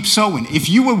now, keep sowing. If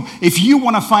you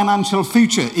want a financial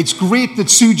future, it's great that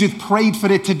Sujit prayed for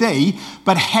it today,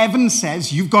 but heaven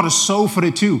says you've got to sow for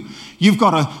it too. You've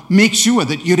got to make sure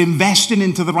that you're investing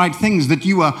into the right things, that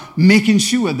you are making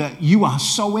sure that you are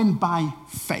sowing by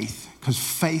faith, because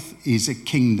faith is a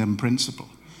kingdom principle.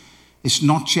 It's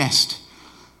not just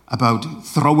about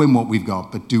throwing what we've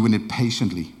got, but doing it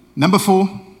patiently. Number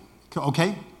 4,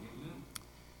 okay?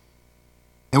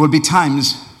 There will be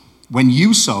times when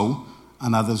you sow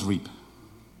and others reap.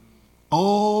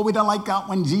 Oh, we don't like that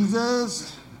one,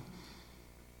 Jesus.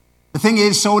 The thing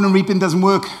is, sowing and reaping doesn't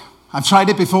work. I've tried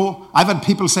it before. I've had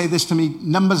people say this to me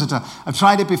numbers of times. I've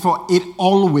tried it before. It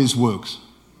always works.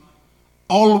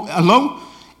 Hello?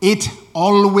 It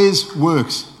always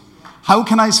works. How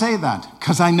can I say that?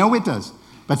 Because I know it does.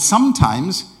 But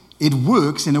sometimes it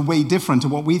works in a way different to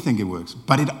what we think it works.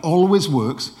 But it always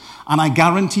works. And I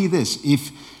guarantee this,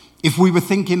 if we were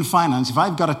thinking finance, if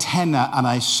I've got a tenner and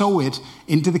I sow it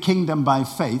into the kingdom by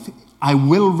faith, I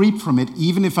will reap from it,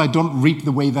 even if I don't reap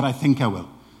the way that I think I will.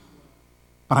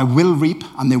 But I will reap,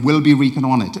 and there will be reaping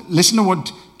on it. Listen to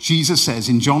what Jesus says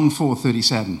in John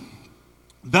 4:37.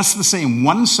 Thus the saying,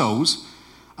 one sows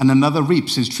and another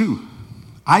reaps is true.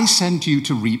 I sent you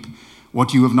to reap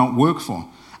what you have not worked for.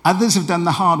 Others have done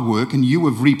the hard work, and you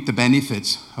have reaped the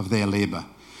benefits of their labor.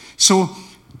 So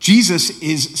Jesus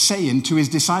is saying to his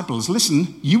disciples,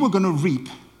 listen, you are going to reap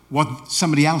what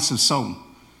somebody else has sown.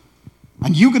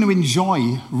 And you're going to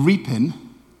enjoy reaping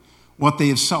what they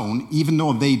have sown, even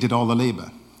though they did all the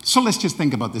labor. So let's just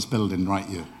think about this building right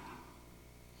here.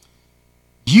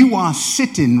 You are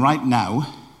sitting right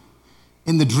now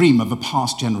in the dream of a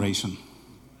past generation.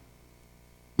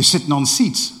 You're sitting on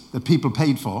seats that people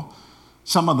paid for,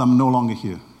 some of them no longer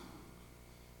here.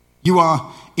 You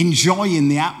are enjoying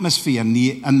the atmosphere and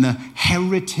the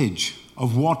heritage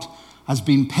of what has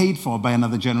been paid for by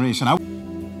another generation. Of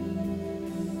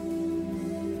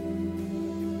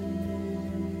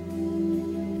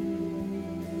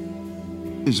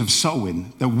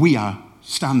sowing that we are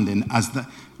standing as the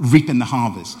reaping the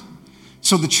harvest.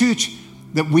 So the church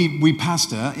that we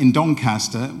pastor in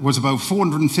Doncaster was about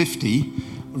 450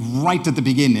 right at the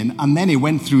beginning, and then it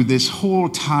went through this whole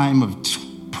time of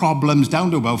problems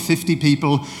down to about 50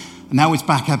 people. Now it's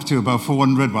back up to about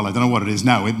 400. Well, I don't know what it is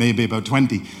now. It may be about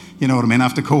 20, you know what I mean,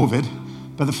 after COVID.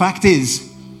 But the fact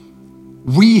is,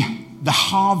 the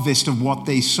harvest of what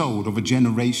they sowed over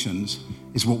generations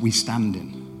is what we stand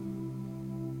in.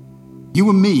 You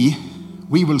and me,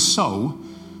 we will sow,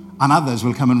 and others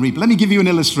will come and reap. Let me give you an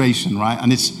illustration, right?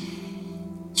 And it's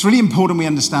really important we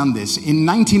understand this. In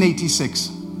 1986,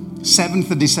 7th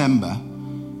of December,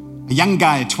 a young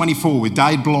guy at 24 with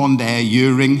dyed blonde hair,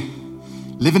 earring,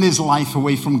 living his life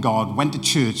away from God, went to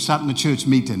church, sat in a church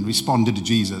meeting, responded to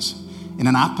Jesus in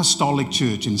an apostolic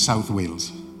church in South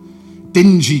Wales.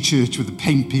 Dingy church with the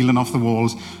paint peeling off the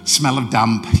walls, smell of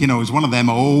damp. You know, it was one of them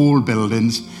old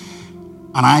buildings.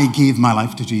 And I gave my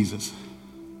life to Jesus.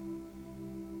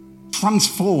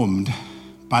 Transformed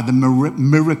by the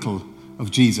miracle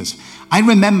of Jesus. I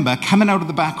remember coming out of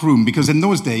the back room, because in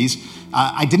those days,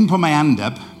 I didn't put my hand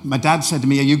up. My dad said to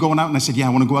me, "Are you going out?" And I said, "Yeah, I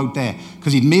want to go out there."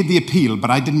 Because he'd made the appeal, but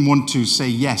I didn't want to say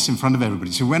yes in front of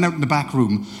everybody. So we went out in the back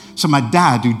room. So my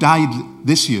dad, who died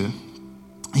this year,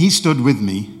 he stood with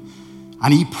me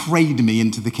and he prayed me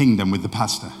into the kingdom with the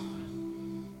pastor.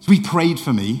 So he prayed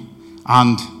for me,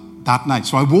 and that night.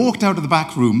 So I walked out of the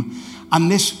back room,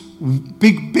 and this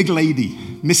big lady,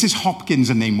 Mrs. Hopkins,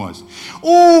 her name was.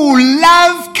 "Oh,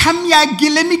 love, come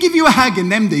here, let me give you a hug." In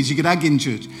them days, you could hug in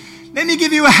church. "Let me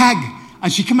give you a hug."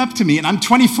 And she come up to me, and I'm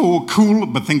 24, cool,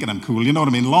 but thinking I'm cool, you know what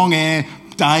I mean? Long hair,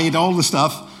 dyed, all the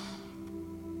stuff.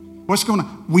 "What's going on?"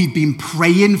 "We've been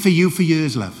praying for you for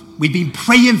years, love. We've been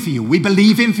praying for you. We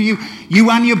believe in for you. You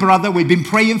and your brother, we've been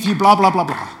praying for you, blah, blah, blah,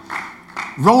 blah."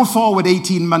 Roll forward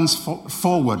 18 months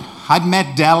forward. I'd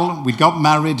met Del, we'd got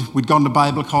married, we'd gone to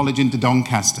Bible college into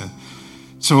Doncaster.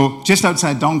 So just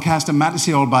outside Doncaster,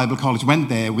 Mattersey Hall Bible College, went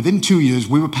there. Within 2 years,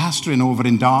 we were pastoring over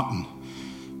in Darton.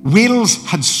 Wales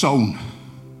had sown.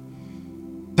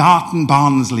 Darton,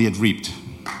 Barnsley had reaped.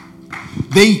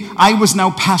 I was now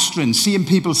pastoring, seeing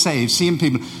people saved, seeing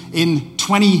people. In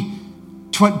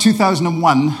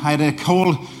 2001, I had a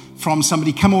call from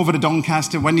somebody, "Come over to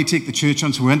Doncaster when you take the church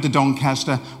on." So we went to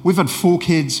Doncaster. We've had 4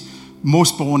 kids,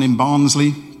 most born in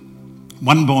Barnsley,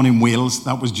 1 born in Wales.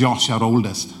 That was Josh, our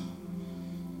oldest.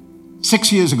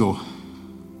 6 years ago,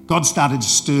 God started to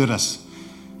stir us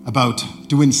about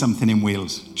doing something in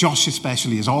Wales. Josh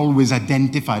especially has always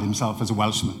identified himself as a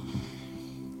Welshman.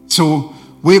 So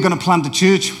we're going to plant a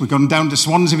church. We're going down to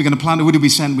Swansea. We're going to plant. Who do we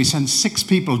send? We send 6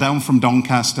 people down from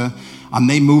Doncaster, and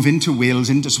they move into Wales,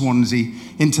 into Swansea,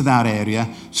 into that area.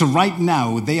 So right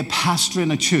now, they are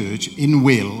pastoring a church in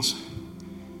Wales.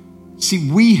 See,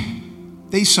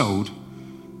 they sowed,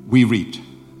 we reaped.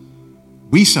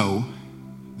 We sow,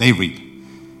 they reap.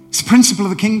 It's the principle of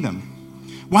the kingdom.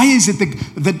 Why is it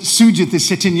that Sujit is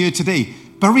sitting here today?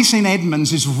 Bury St.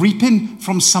 Edmunds is reaping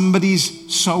from somebody's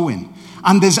sowing.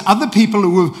 And there's other people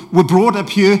who were brought up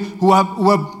here who are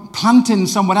planting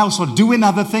somewhere else or doing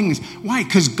other things. Why?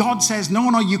 Because God says,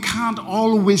 no, you can't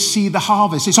always see the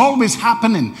harvest. It's always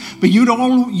happening. But you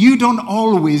don't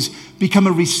always become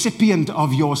a recipient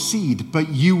of your seed. But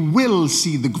you will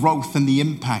see the growth and the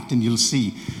impact, and you'll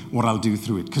see what I'll do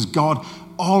through it. Because God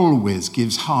always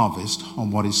gives harvest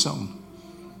on what is sown.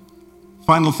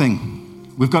 Final thing,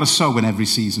 we've got to sow in every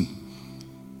season.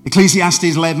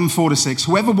 Ecclesiastes 11:4-6.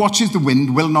 Whoever watches the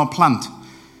wind will not plant.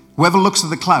 Whoever looks at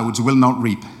the clouds will not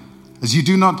reap. As you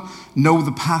do not know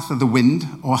the path of the wind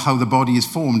or how the body is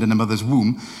formed in a mother's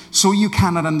womb, so you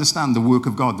cannot understand the work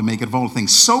of God, the maker of all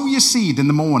things. Sow your seed in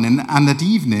the morning, and at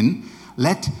evening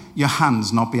let your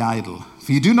hands not be idle.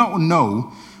 For you do not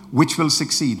know which will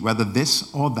succeed, whether this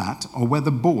or that, or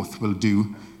whether both will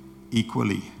do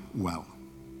equally well.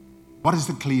 What is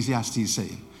the Ecclesiastes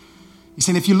saying? He's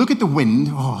saying, if you look at the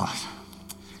wind,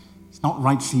 it's not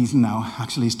right season now.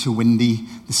 Actually, it's too windy.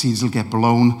 The seeds will get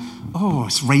blown. Oh,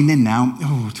 it's raining now.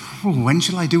 When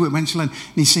shall I do it? When shall I? And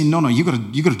he's saying, no, you got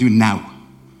to do it now.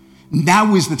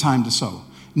 Now is the time to sow.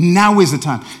 Now is the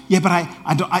time. Yeah, but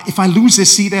if I lose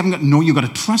this seed, I haven't got. No, you got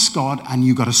to trust God, and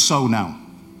you got to sow now.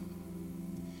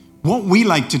 What we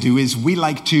like to do is we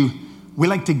like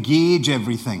to gauge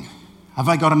everything. Have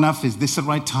I got enough? Is this the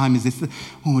right time?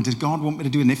 Does God want me to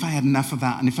do it? And if I had enough of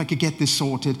that, and if I could get this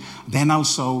sorted, then I'll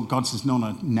sow. God says, no,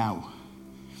 now.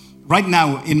 Right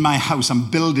now, in my house, I'm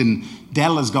building.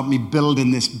 Dell has got me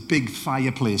building this big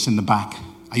fireplace in the back.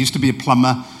 I used to be a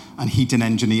plumber and heating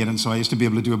engineer, and so I used to be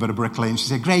able to do a bit of bricklaying. She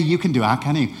said, Gray, you can do it,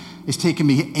 can you? It's taken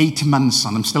me 8 months,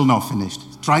 and I'm still not finished.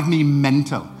 It's driving me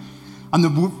mental. And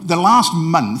the last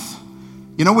month,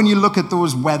 you know when you look at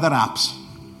those weather apps,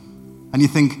 and you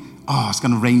think, it's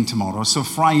going to rain tomorrow. So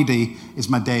Friday is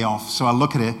my day off. So I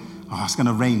look at it, it's going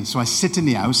to rain. So I sit in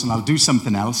the house and I'll do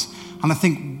something else. And I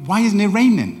think, why isn't it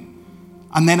raining?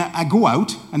 And then I go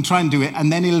out and try and do it, and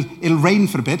then it'll rain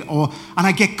for a bit. And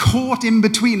I get caught in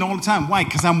between all the time. Why?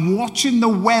 Because I'm watching the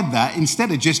weather instead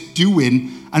of just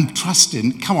doing and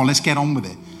trusting. Come on, let's get on with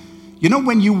it. You know,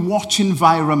 when you watch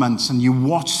environments and you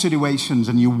watch situations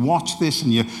and you watch this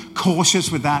and you're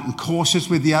cautious with that and cautious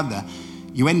with the other,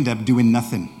 you end up doing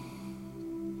nothing.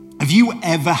 Have you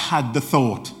ever had the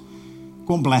thought,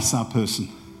 go and bless that person?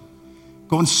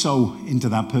 Go and sow into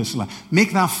that person's life.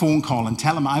 Make that phone call and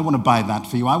tell them, I want to buy that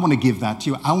for you. I want to give that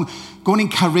to you. Go and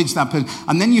encourage that person.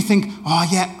 And then you think,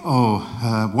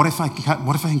 what if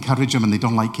I encourage them and they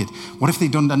don't like it? What if they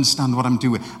don't understand what I'm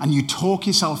doing? And you talk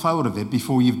yourself out of it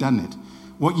before you've done it.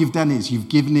 What you've done is you've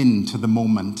given in to the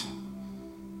moment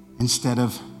instead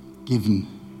of given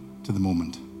to the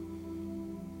moment.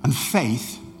 And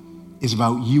faith is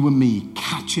about you and me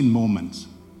catching moments.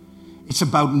 It's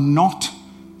about not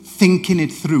thinking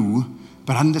it through,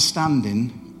 but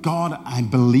understanding, God, I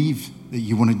believe that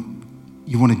you want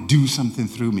to do something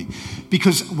through me.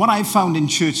 Because what I've found in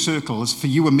church circles, for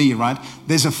you and me, right,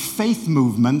 there's a faith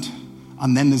movement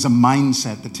and then there's a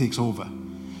mindset that takes over.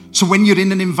 So when you're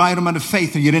in an environment of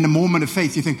faith or you're in a moment of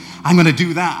faith, you think, I'm going to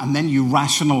do that. And then you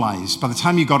rationalize. By the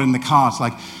time you got in the car, it's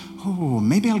like, oh,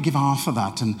 maybe I'll give half of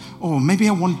that. And, oh, maybe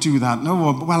I won't do that. No,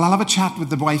 well, I'll have a chat with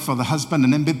the wife or the husband.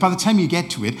 And then by the time you get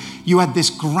to it, you had this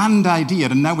grand idea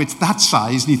and now it's that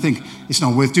size and you think, it's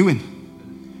not worth doing.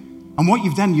 And what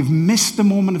you've done, you've missed the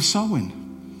moment of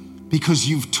sowing because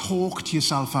you've talked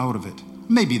yourself out of it.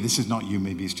 Maybe this is not you,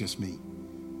 maybe it's just me.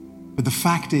 But the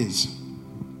fact is,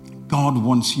 God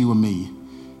wants you and me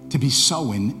to be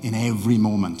sowing in every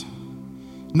moment.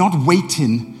 Not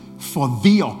waiting for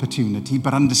the opportunity,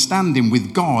 but understanding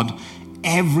with God,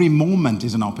 every moment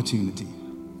is an opportunity.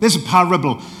 There's a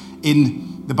parable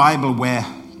in the Bible where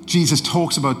Jesus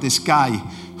talks about this guy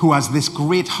who has this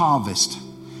great harvest.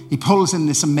 He pulls in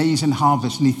this amazing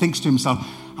harvest and he thinks to himself,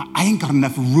 I ain't got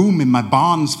enough room in my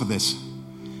barns for this.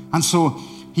 And so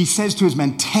he says to his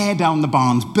men, tear down the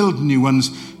barns, build new ones,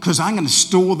 because I'm going to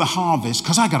store the harvest,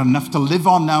 because I got enough to live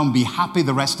on now and be happy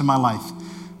the rest of my life.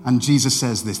 And Jesus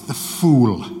says this, the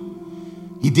fool.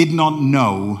 He did not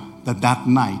know that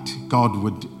night God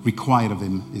would require of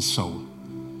him his soul.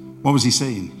 What was he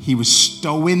saying? He was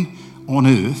stowing on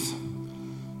earth,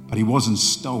 but he wasn't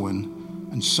stowing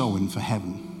and sowing for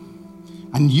heaven.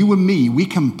 And you and me, we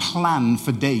can plan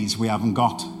for days we haven't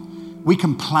got. We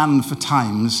can plan for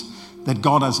times that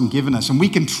God hasn't given us. And we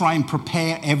can try and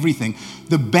prepare everything.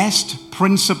 The best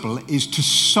principle is to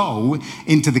sow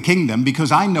into the kingdom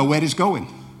because I know where it's going.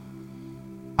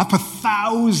 I put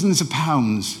thousands of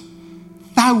pounds,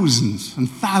 thousands and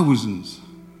thousands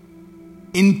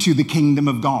into the kingdom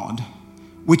of God,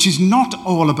 which is not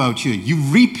all about you. You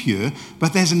reap here,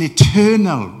 but there's an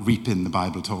eternal reaping the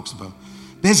Bible talks about.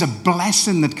 There's a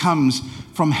blessing that comes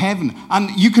from heaven.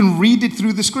 And you can read it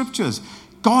through the scriptures.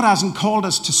 God hasn't called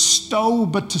us to stow,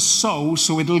 but to sow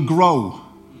so it'll grow.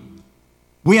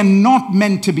 We are not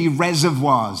meant to be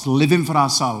reservoirs living for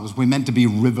ourselves. We're meant to be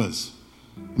rivers.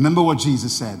 Remember what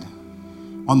Jesus said.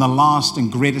 On the last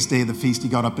and greatest day of the feast, he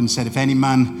got up and said, if any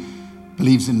man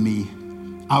believes in me,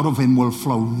 out of him will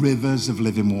flow rivers of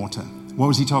living water. What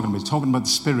was he talking about? He's talking about the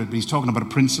Spirit, but he's talking about a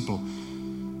principle.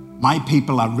 My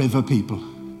people are river people,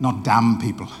 not dam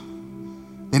people.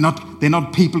 They're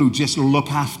not people who just look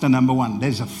after number one.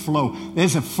 There's a flow.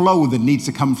 There's a flow that needs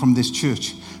to come from this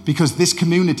church because this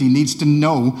community needs to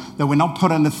know that we're not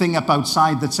putting a thing up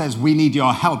outside that says we need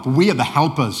your help. We are the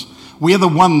helpers. We are the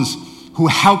ones who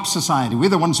help society. We're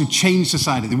the ones who change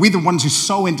society. We're the ones who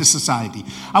sow into society.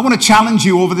 I want to challenge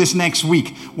you over this next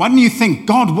week. Why don't you think,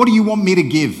 God, what do you want me to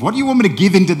give? What do you want me to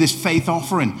give into this faith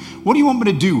offering? What do you want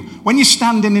me to do? When you're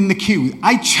standing in the queue,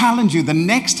 I challenge you the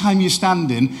next time you're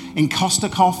standing in Costa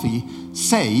Coffee,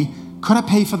 say, could I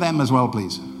pay for them as well,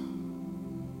 please?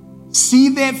 See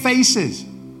their faces.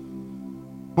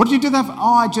 What did you do that for?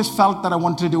 Oh, I just felt that I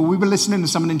wanted to do. We were listening to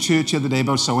someone in church the other day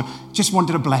about sowing. Just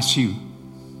wanted to bless you.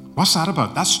 What's that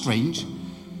about? That's strange.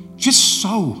 Just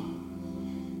sow.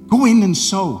 Go in and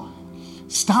sow.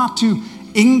 Start to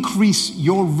increase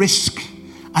your risk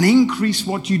and increase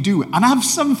what you do. And have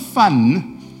some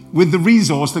fun with the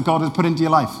resource that God has put into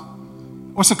your life.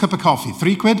 What's a cup of coffee?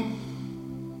 3 quid?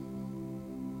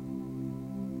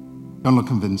 Don't look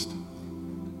convinced.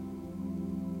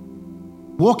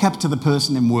 Walk up to the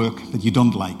person in work that you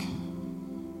don't like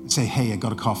and say, hey, I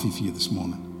got a coffee for you this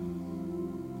morning.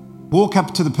 Walk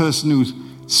up to the person who's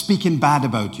speaking bad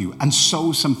about you and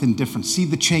sow something different. See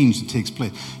the change that takes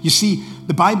place. You see,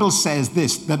 the Bible says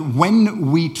this, that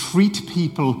when we treat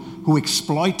people who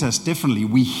exploit us differently,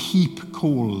 we heap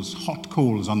coals, hot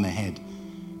coals on their head.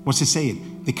 What's it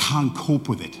saying? They can't cope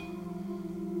with it.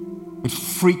 It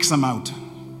freaks them out.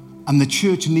 And the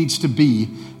church needs to be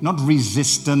not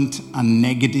resistant and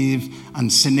negative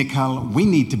and cynical. We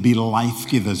need to be life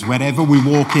givers wherever we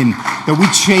walk in, that we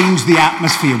change the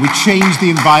atmosphere, we change the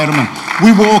environment.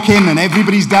 We walk in and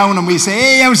everybody's down and we say,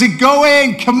 hey, how's it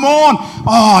going? Come on.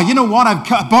 Oh, you know what?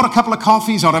 I've bought a couple of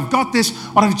coffees, or I've got this,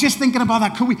 or I was just thinking about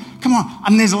that. Could we? Come on.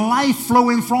 And there's life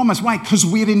flowing from us. Why? Because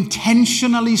we're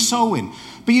intentionally sowing.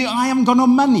 But I haven't got no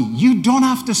money. You don't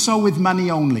have to sow with money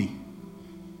only.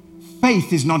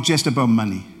 Faith is not just about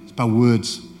money. It's about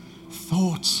words,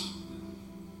 thoughts.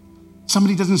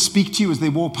 Somebody doesn't speak to you as they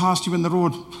walk past you in the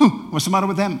road. What's the matter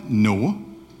with them? No.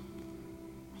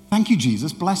 Thank you,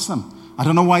 Jesus. Bless them. I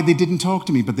don't know why they didn't talk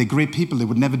to me, but they're great people. They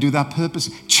would never do that purpose.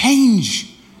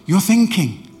 Change your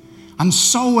thinking and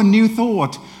sow a new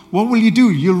thought, what will you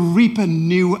do? You'll reap a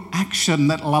new action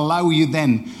that will allow you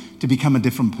then to become a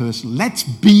different person. Let's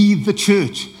be the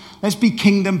church. Let's be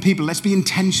kingdom people. Let's be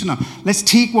intentional. Let's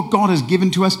take what God has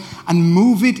given to us and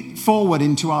move it forward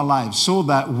into our lives so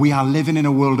that we are living in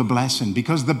a world of blessing.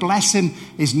 Because the blessing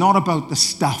is not about the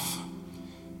stuff.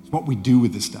 It's what we do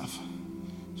with the stuff.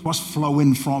 It's what's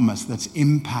flowing from us that's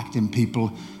impacting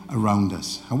people around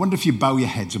us. I wonder if you bow your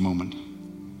heads a moment.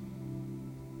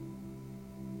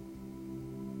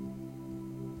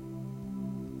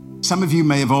 Some of you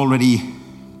may have already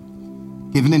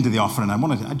given into the offering.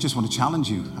 I just want to challenge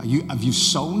you. Have you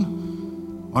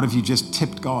sown, or have you just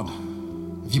tipped God?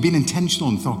 Have you been intentional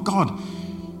and thought, God,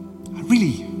 I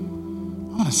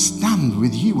want to stand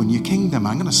with you in your kingdom.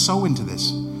 I'm going to sow into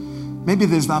this. Maybe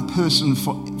there's that person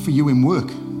for you in work.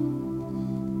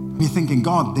 You're thinking,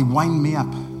 God, they wind me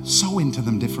up. Sow into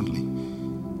them differently.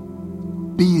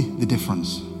 Be the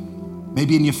difference.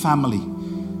 Maybe in your family.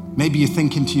 Maybe you're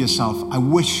thinking to yourself, I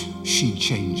wish she'd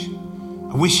change.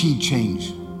 I wish he'd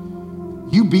change.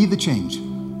 You be the change.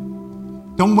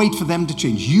 Don't wait for them to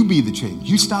change. You be the change.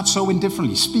 You start sowing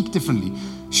differently, speak differently,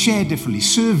 share differently,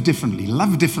 serve differently,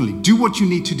 love differently. Do what you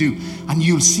need to do, and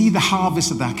you'll see the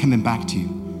harvest of that coming back to you.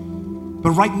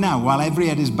 But right now, while every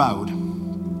head is bowed,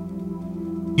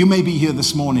 you may be here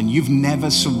this morning. You've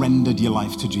never surrendered your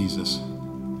life to Jesus.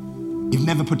 You've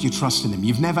never put your trust in him.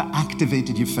 You've never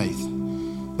activated your faith.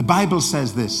 The Bible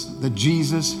says this, that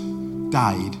Jesus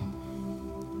died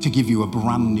to give you a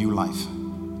brand new life.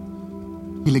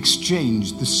 He'll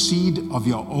exchange the seed of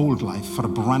your old life for a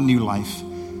brand new life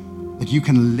that you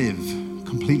can live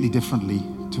completely differently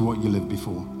to what you lived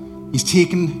before. He's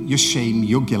taken your shame,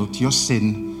 your guilt, your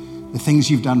sin, the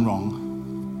things you've done wrong.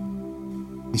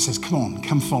 He says,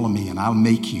 come follow me, and I'll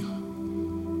make you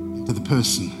into the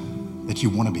person that you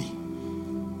want to be,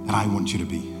 that I want you to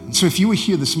be. And so if you were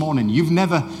here this morning, you've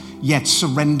never yet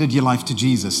surrendered your life to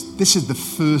Jesus, this is the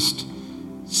first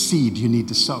seed you need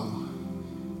to sow.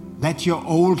 Let your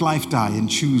old life die and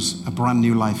choose a brand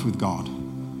new life with God.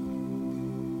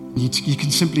 You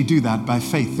can simply do that by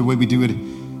faith. The way we do it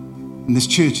in this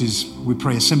church is we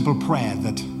pray a simple prayer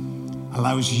that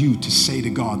allows you to say to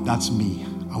God, that's me.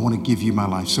 I want to give you my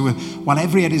life. So while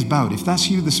every head is bowed, if that's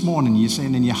you this morning, you're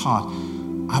saying in your heart,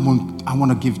 I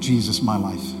want to give Jesus my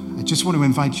life. I just want to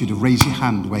invite you to raise your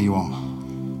hand where you are.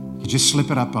 You just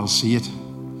slip it up, I'll see it.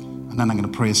 And then I'm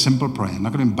going to pray a simple prayer. I'm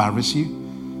not going to embarrass you,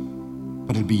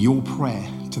 but it'll be your prayer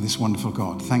to this wonderful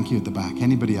God. Thank you at the back.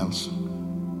 Anybody else?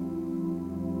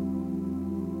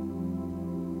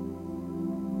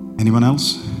 Anyone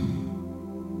else?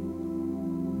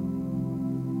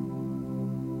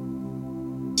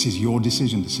 This is your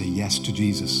decision to say yes to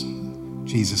Jesus.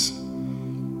 Jesus,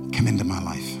 come into my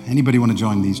life. Anybody want to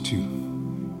join these two?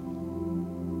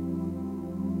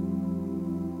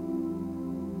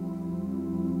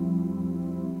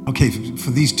 Okay,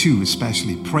 for these two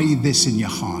especially, pray this in your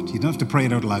heart. You don't have to pray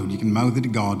it out loud. You can mouth it to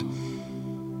God.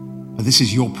 But this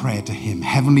is your prayer to him.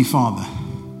 Heavenly Father,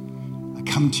 I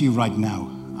come to you right now,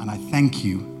 and I thank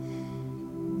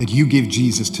you that you give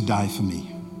Jesus to die for me.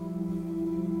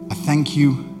 I thank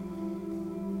you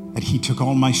that he took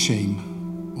all my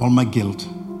shame, all my guilt,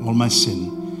 all my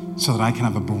sin, so that I can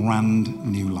have a brand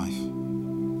new life.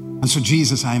 And so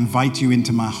Jesus, I invite you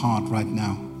into my heart right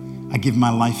now. I give my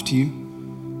life to you.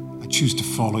 I choose to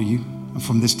follow you, and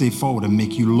from this day forward, I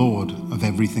make you Lord of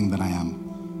everything that I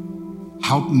am.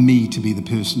 Help me to be the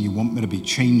person you want me to be.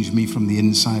 Change me from the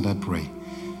inside, I pray.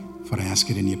 For I ask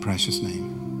it in your precious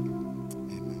name.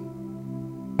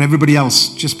 Amen. For everybody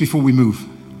else, just before we move,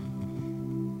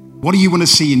 what do you want to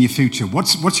see in your future?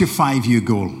 What's your 5-year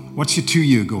goal? What's your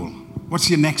 2-year goal? What's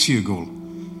your next year goal?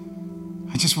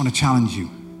 I just want to challenge you.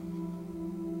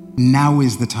 Now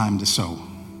is the time to sow.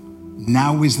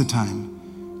 Now is the time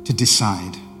to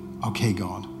decide, okay,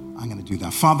 God, I'm going to do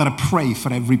that. Father, I pray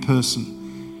for every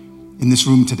person in this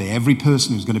room today, every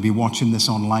person who's going to be watching this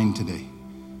online today.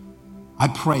 I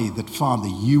pray that, Father,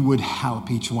 you would help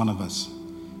each one of us,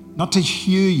 not to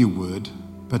hear your word,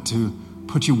 but to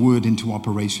put your word into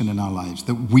operation in our lives,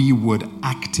 that we would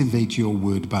activate your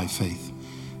word by faith,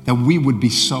 that we would be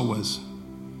sowers,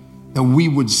 that we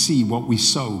would see what we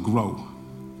sow grow,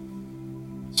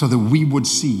 so that we would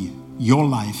see your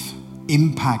life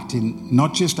impacting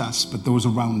not just us, but those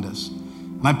around us.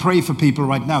 And I pray for people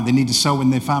right now. They need to sow in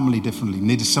their family differently. They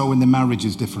need to sow in their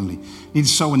marriages differently. They need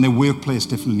to sow in their workplace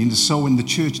differently. They need to sow in the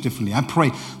church differently. I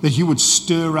pray that you would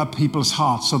stir up people's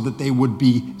hearts so that they would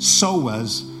be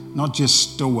sowers, not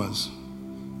just stowers,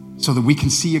 so that we can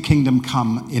see your kingdom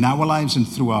come in our lives and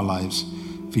through our lives.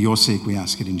 For your sake, we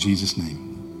ask it in Jesus'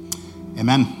 name.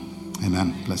 Amen.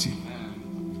 Amen. Bless you.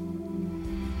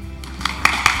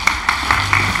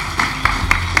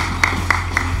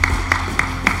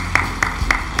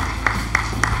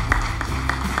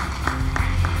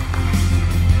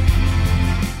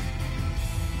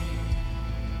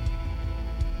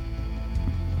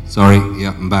 Sorry,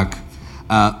 yeah, I'm back.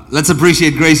 Let's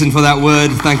appreciate Grayson for that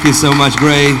word. Thank you so much,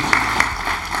 Gray.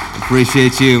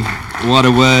 Appreciate you. What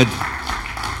a word.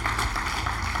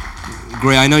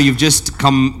 Gray, I know you've just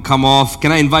come off.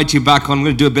 Can I invite you back on? I'm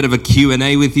going to do a bit of a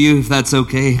Q&A with you, if that's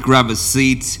okay. Grab a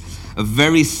seat. A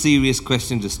very serious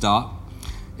question to start.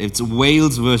 It's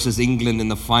Wales versus England in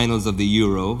the finals of the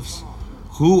Euros.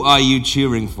 Who are you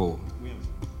cheering for?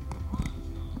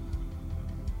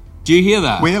 Do you hear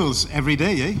that? Wales every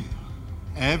day, eh?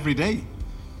 Every day.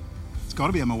 It's got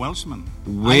to be. I'm a Welshman.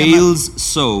 Wales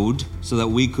sowed so that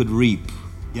we could reap.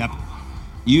 Yep.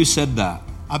 You said that.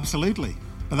 Absolutely.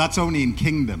 But that's only in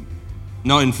Kingdom.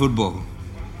 Not in football.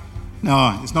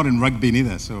 No, it's not in rugby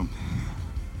neither. So,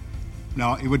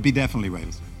 no, it would be definitely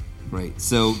Wales. Right.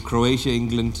 So Croatia,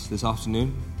 England this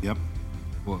afternoon. Yep.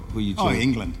 What? Who are you Oh, cheering?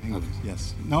 England. Okay.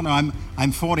 Yes. No,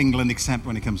 I'm for England except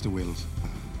when it comes to Wales.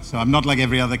 So I'm not like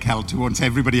every other Celt who wants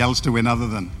everybody else to win other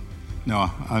than. No,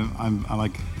 I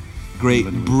like. Great,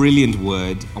 England. brilliant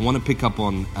word. I want to pick up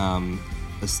on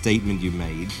a statement you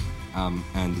made,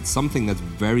 and it's something that's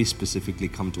very specifically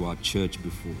come to our church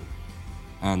before.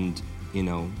 And you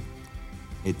know,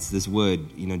 it's this word.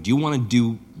 You know, do you want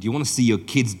to see your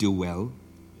kids do well?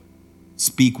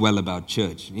 Speak well about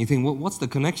church. And you think, well, what's the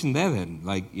connection there then?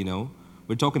 Like, you know,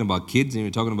 we're talking about kids and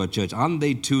we're talking about church. Aren't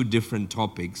they two different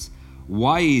topics?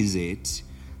 Why is it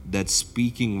that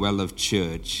speaking well of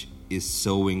church is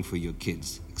sowing for your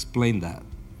kids? Explain that.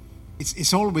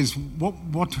 It's always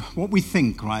what we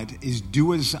think, right? Is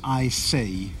do as I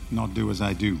say, not do as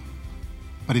I do.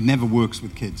 But it never works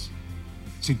with kids.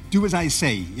 So do as I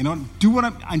say. You know, do what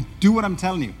I'm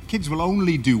telling you. Kids will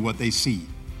only do what they see.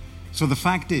 So the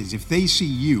fact is, if they see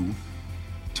you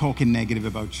talking negative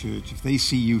about church, if they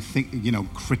see you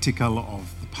critical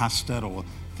of the pastor or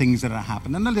things that are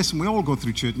happening, and now listen, we all go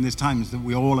through church, and there's times that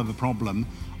we all have a problem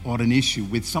or an issue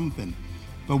with something.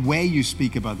 But where you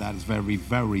speak about that is very,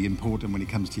 very important when it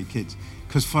comes to your kids.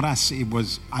 Because for us, it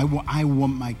was, I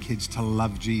want my kids to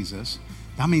love Jesus.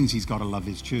 That means he's got to love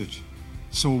his church.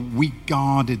 So we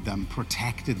guarded them,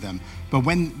 protected them. But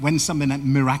when something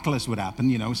miraculous would happen,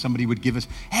 you know, somebody would give us,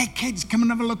 hey kids, come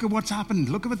and have a look at what's happened.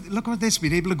 Look at this.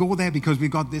 We're able to go there because we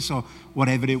got this or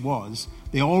whatever it was.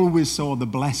 They always saw the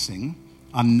blessing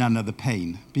and none of the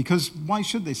pain. Because why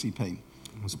should they see pain?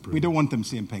 We don't want them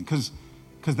seeing pain because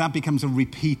that becomes a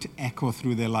repeat echo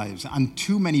through their lives. And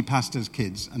too many pastors'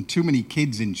 kids and too many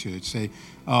kids in church say,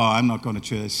 oh, I'm not going to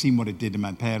church. I've seen what it did to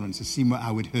my parents. I've seen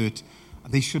how it hurt.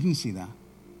 They shouldn't see that.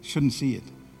 Shouldn't see it.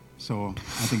 So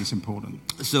I think it's important.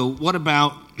 So what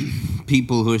about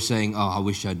people who are saying, oh, I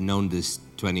wish I'd known this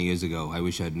 20 years ago. I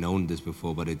wish I'd known this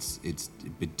before, but it's a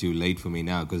bit too late for me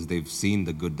now because they've seen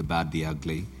the good, the bad, the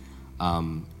ugly.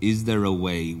 Is there a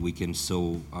way we can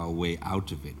sow our way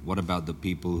out of it? What about the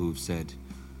people who've said,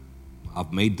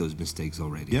 I've made those mistakes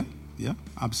already? Yeah,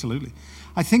 absolutely.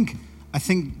 I think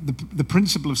the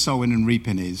principle of sowing and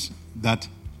reaping is that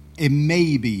it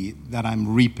may be that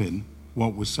I'm reaping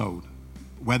what was sowed,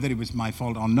 whether it was my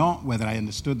fault or not, whether I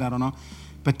understood that or not.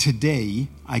 But today,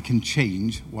 I can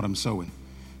change what I'm sowing.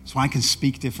 So I can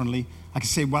speak differently. I can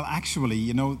say, well, actually,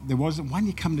 you know, when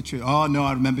you come to church, oh, no,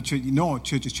 I remember church. No,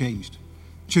 church has changed.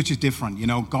 Church is different, you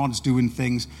know, God's doing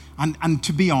things. And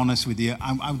to be honest with you,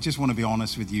 I just want to be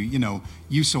honest with you, you know,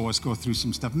 you saw us go through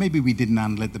some stuff. Maybe we didn't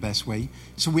handle it the best way.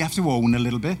 So we have to own a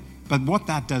little bit. But what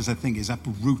that does, I think, is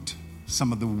uproot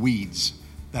some of the weeds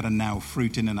that are now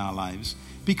fruiting in our lives.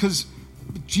 Because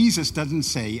Jesus doesn't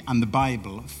say, and the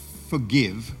Bible,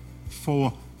 forgive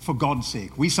for God's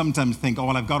sake. We sometimes think, oh,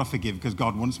 well, I've got to forgive because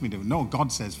God wants me to. No,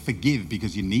 God says forgive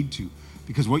because you need to.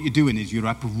 Because what you're doing is you're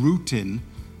uprooting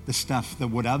the stuff that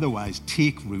would otherwise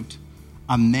take root,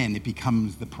 and then it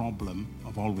becomes the problem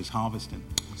of always harvesting.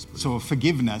 So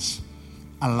forgiveness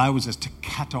allows us to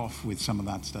cut off with some of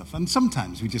that stuff. And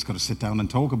sometimes we just got to sit down and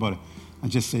talk about it and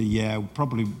just say, yeah,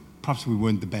 perhaps we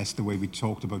weren't the best the way we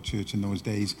talked about church in those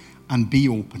days, and be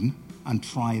open and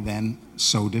try then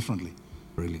sow differently.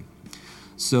 Brilliant.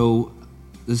 So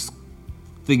this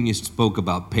thing you spoke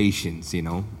about, patience, you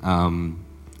know,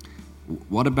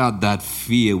 what about that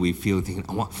fear we feel thinking,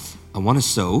 I want to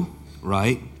sow,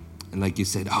 right? And like you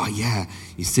said, oh yeah,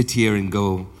 you sit here and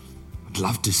go, I'd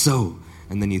love to sow.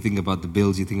 And then you think about the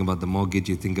bills, you think about the mortgage,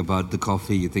 you think about the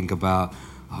coffee, you think about,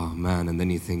 oh man, and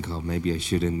then you think, oh, maybe I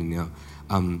shouldn't, you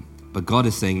know. But God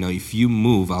is saying, no, if you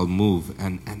move, I'll move.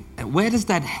 And where does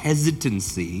that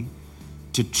hesitancy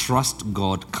to trust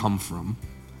God come from?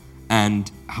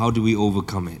 And how do we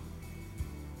overcome it?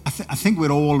 I think we're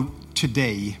all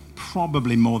today,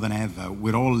 probably more than ever,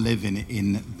 we're all living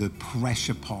in the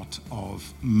pressure pot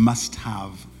of must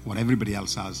have what everybody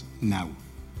else has now.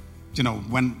 You know,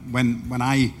 when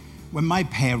my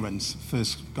parents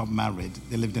first got married,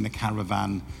 they lived in a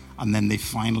caravan, and then they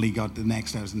finally got the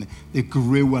next house, and they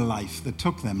grew a life that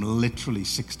took them literally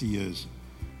 60 years.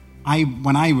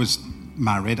 When I was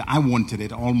married, I wanted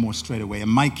it almost straight away, and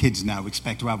my kids now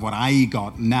expect to have what I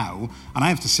got now, and I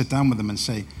have to sit down with them and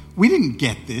say, we didn't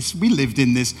get this, we lived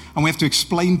in this, and we have to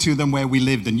explain to them where we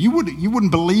lived, and you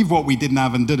wouldn't believe what we didn't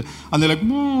have and did, and they're like,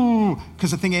 whoa,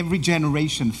 because I think every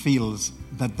generation feels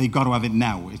that they've got to have it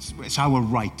now. It's our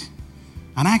right.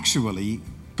 And actually,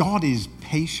 God is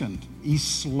patient. He's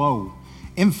slow.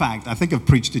 In fact, I think I've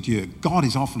preached it to you, God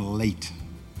is often late.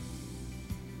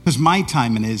 Because my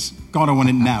timing is, God, I want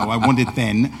it now, I want it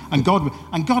then. And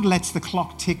God lets the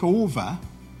clock tick over.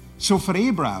 So for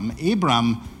Abraham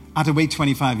had to wait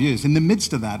 25 years. In the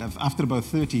midst of that, after about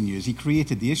 13 years, he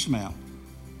created the Ishmael.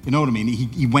 You know what I mean?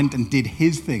 He went and did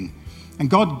his thing. And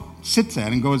God sits there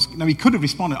and goes, now he could have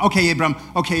responded, okay, Abraham,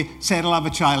 okay, Sarah will have a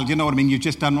child, you know what I mean, you've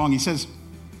just done wrong. He says,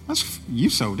 you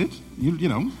sowed it, you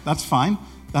know, that's fine.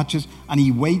 And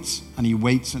he waits and he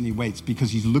waits and he waits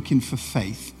because he's looking for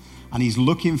faith, and he's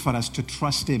looking for us to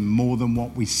trust him more than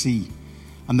what we see.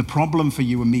 And the problem for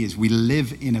you and me is we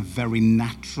live in a very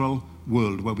natural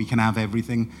world where we can have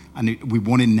everything and we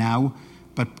want it now.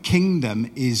 But kingdom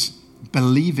is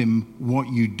believing what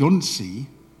you don't see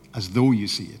as though you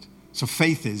see it. So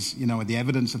faith is, you know, the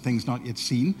evidence of things not yet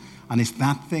seen. And it's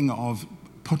that thing of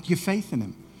put your faith in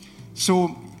him.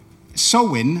 So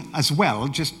sowing as well,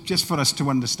 just for us to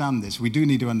understand this, we do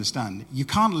need to understand, you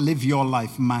can't live your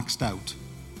life maxed out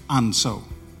and sow.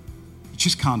 You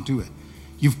just can't do it.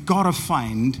 You've got to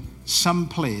find some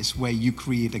place where you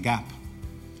create a gap.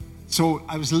 So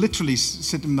I was literally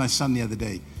sitting with my son the other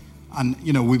day, and,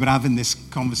 you know, we were having this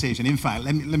conversation. In fact,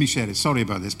 let me share it. Sorry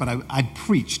about this, but I'd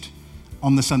preached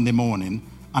on the Sunday morning,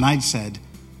 and I'd said,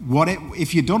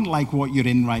 if you don't like what you're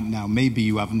in right now, maybe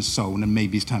you haven't sown, and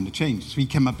maybe it's time to change. So he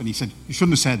came up and he said, you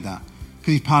shouldn't have said that,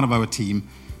 because he's part of our team.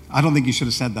 I don't think you should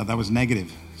have said that. That was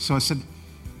negative. So I said,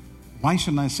 why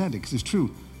shouldn't I have said it? Because it's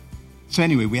true. So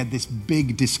anyway, we had this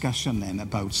big discussion then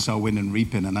about sowing and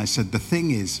reaping. And I said, the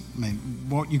thing is, man,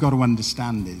 what you got to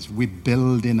understand is we're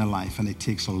building a life, and it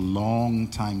takes a long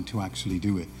time to actually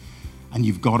do it. And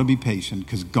you've got to be patient,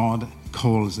 because God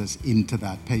calls us into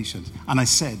that patience. And I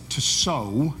said, to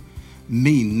sow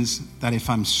means that if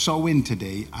I'm sowing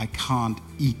today, I can't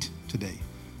eat today.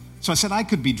 So I said, I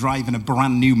could be driving a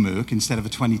brand new Merc instead of a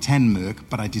 2010 Merc,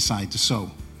 but I decide to sow.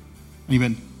 And he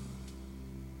went,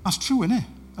 that's true, isn't it?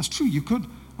 That's true, you could.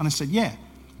 And I said, yeah.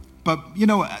 But, you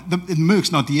know, the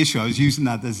Merc's not the issue. I was using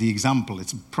that as the example.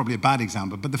 It's probably a bad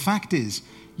example. But the fact is,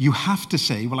 you have to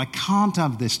say, well, I can't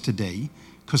have this today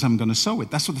because I'm going to sow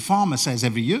it. That's what the farmer says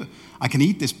every year. I can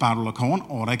eat this barrel of corn,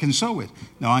 or I can sow it.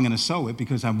 No, I'm going to sow it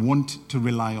because I want to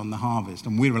rely on the harvest.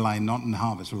 And we're relying not on the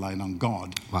harvest, relying on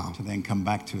God to then come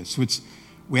back to it. So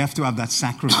we have to have that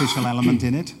sacrificial element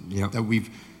in it. Yep.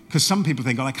 Because some people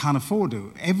think, oh, I can't afford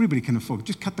to. Everybody can afford it.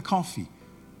 Just cut the coffee.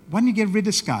 Why don't you get rid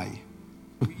of Sky?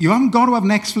 You haven't got to have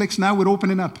Netflix now. We're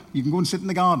opening up. You can go and sit in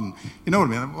the garden. You know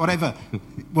what I mean?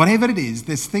 Whatever it is,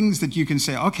 there's things that you can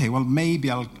say, okay, well,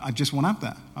 maybe I just won't have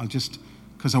that.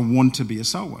 Because I want to be a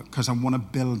sower, because I want to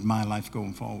build my life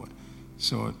going forward.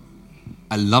 So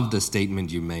I love the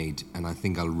statement you made, and I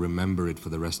think I'll remember it for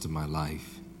the rest of my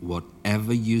life.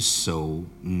 Whatever you sow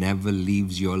never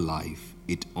leaves your life.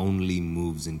 It only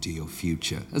moves into your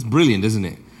future. That's brilliant, isn't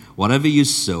it? Whatever you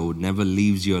sow never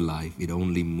leaves your life. It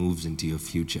only moves into your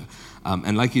future.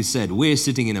 And like you said, we're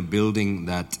sitting in a building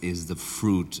that is the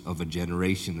fruit of a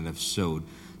generation that have sowed.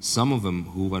 Some of them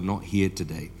who are not here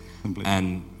today. Completely.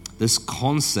 And this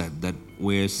concept that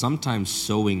we're sometimes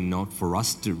sowing not for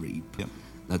us to reap,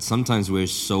 that sometimes we're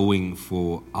sowing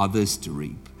for others to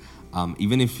reap.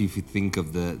 Even if you think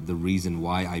of the reason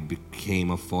why I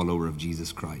became a follower of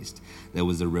Jesus Christ, there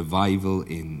was a revival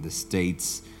in the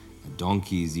States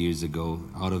donkeys years ago.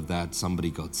 Out of that, somebody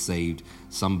got saved.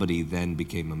 Somebody then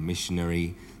became a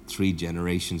missionary. 3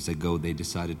 generations ago, they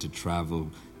decided to travel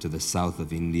to the south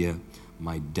of India.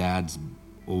 My dad's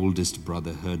oldest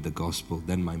brother heard the gospel.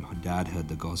 Then my dad heard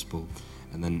the gospel.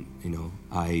 And then,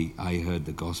 I heard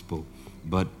the gospel.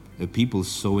 But the people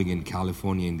sowing in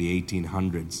California in the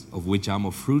 1800s, of which I'm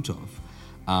a fruit of,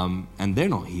 and they're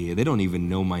not here. They don't even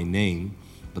know my name.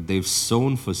 But they've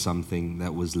sown for something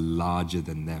that was larger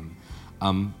than them.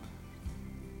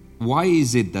 Why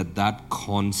is it that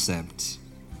concept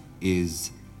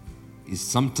is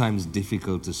sometimes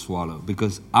difficult to swallow?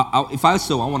 Because if I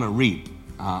sow, I want to reap.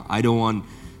 I don't want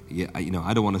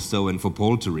to sow and for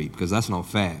Paul to reap, because that's not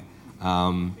fair.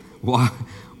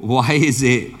 Why is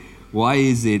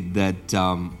it that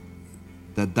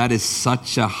that is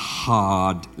such a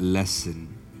hard lesson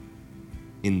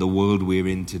in the world we're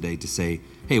in today, to say,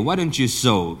 hey, why don't you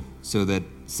sow so that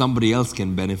somebody else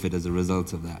can benefit as a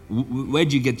result of that? Where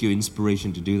do you get your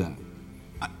inspiration to do that?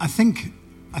 I think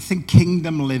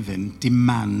kingdom living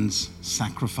demands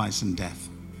sacrifice and death.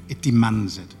 It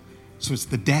demands it. So it's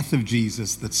the death of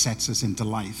Jesus that sets us into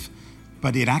life.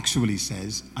 But it actually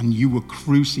says, and you were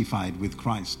crucified with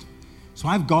Christ. So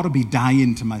I've got to be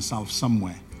dying to myself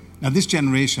somewhere. Now, this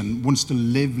generation wants to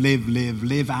live,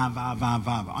 have.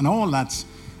 And all that's,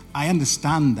 I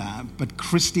understand that, but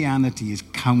Christianity is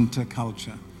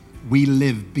counterculture. We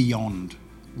live beyond.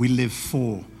 We live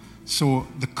for. So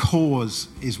the cause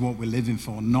is what we're living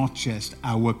for, not just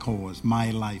our cause,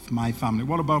 my life, my family.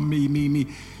 What about me?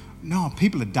 No,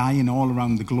 people are dying all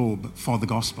around the globe for the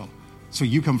gospel. So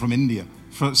you come from India.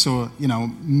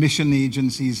 Mission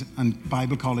agencies and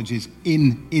Bible colleges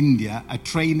in India are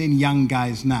training young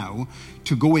guys now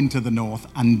to go into the north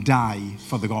and die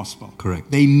for the gospel.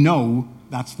 Correct. They know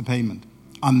that's the payment.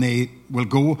 And they will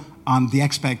go, and the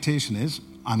expectation is,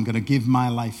 I'm going to give my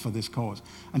life for this cause.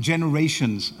 And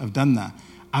generations have done that.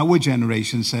 Our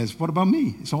generation says, what about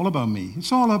me? It's all about me.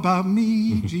 It's all about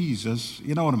me, Jesus.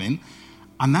 You know what I mean?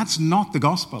 And that's not the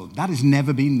gospel. That has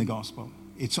never been the gospel.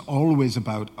 It's always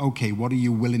about, okay, what are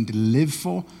you willing to live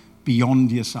for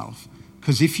beyond yourself?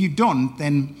 Because if you don't,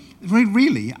 then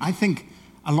really, I think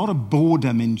a lot of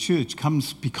boredom in church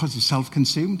comes because it's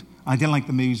self-consumed. I didn't like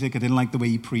the music. I didn't like the way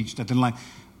he preached.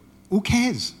 Who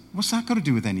cares? What's that got to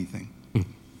do with anything?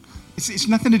 It's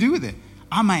nothing to do with it.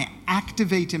 Am I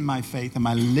activating my faith? Am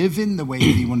I living the way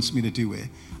that he wants me to do it?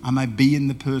 Am I being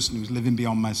the person who's living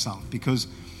beyond myself? Because,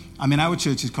 our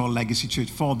church is called Legacy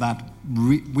Church. For that,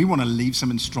 we want to leave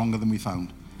something stronger than we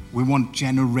found. We want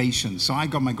generations. So I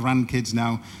got my grandkids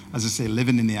now, as I say,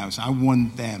 living in the house. I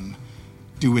want them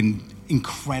doing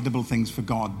incredible things for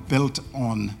God, built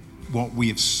on what we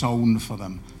have sown for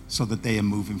them, so that they are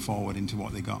moving forward into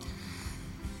what they got.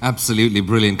 Absolutely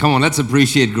brilliant. Come on, let's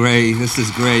appreciate Gray. This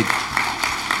is great.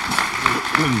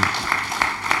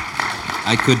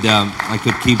 I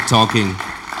could keep talking.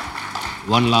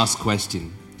 One last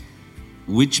question.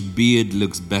 Which beard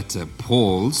looks better,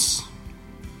 Paul's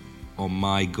or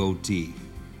my goatee?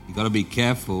 You got to be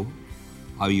careful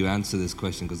how you answer this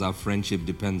question, because our friendship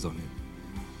depends on it.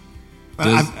 But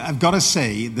I've got to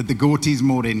say that the goatee's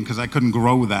more in, because I couldn't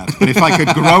grow that. But if I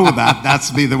could grow that, that's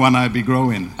be the one I'd be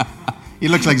growing. He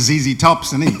looks like ZZ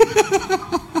Tops, doesn't he?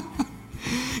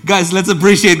 Guys, let's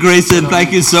appreciate Grayson.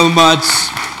 Thank you so much.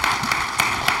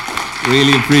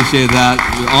 Really appreciate that.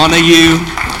 We honor you.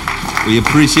 We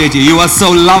appreciate you. You are so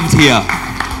loved here.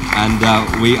 And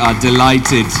we are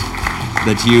delighted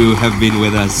that you have been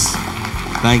with us.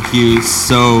 Thank you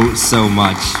so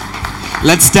much.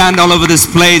 Let's stand all over this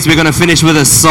place. We're going to finish with a song.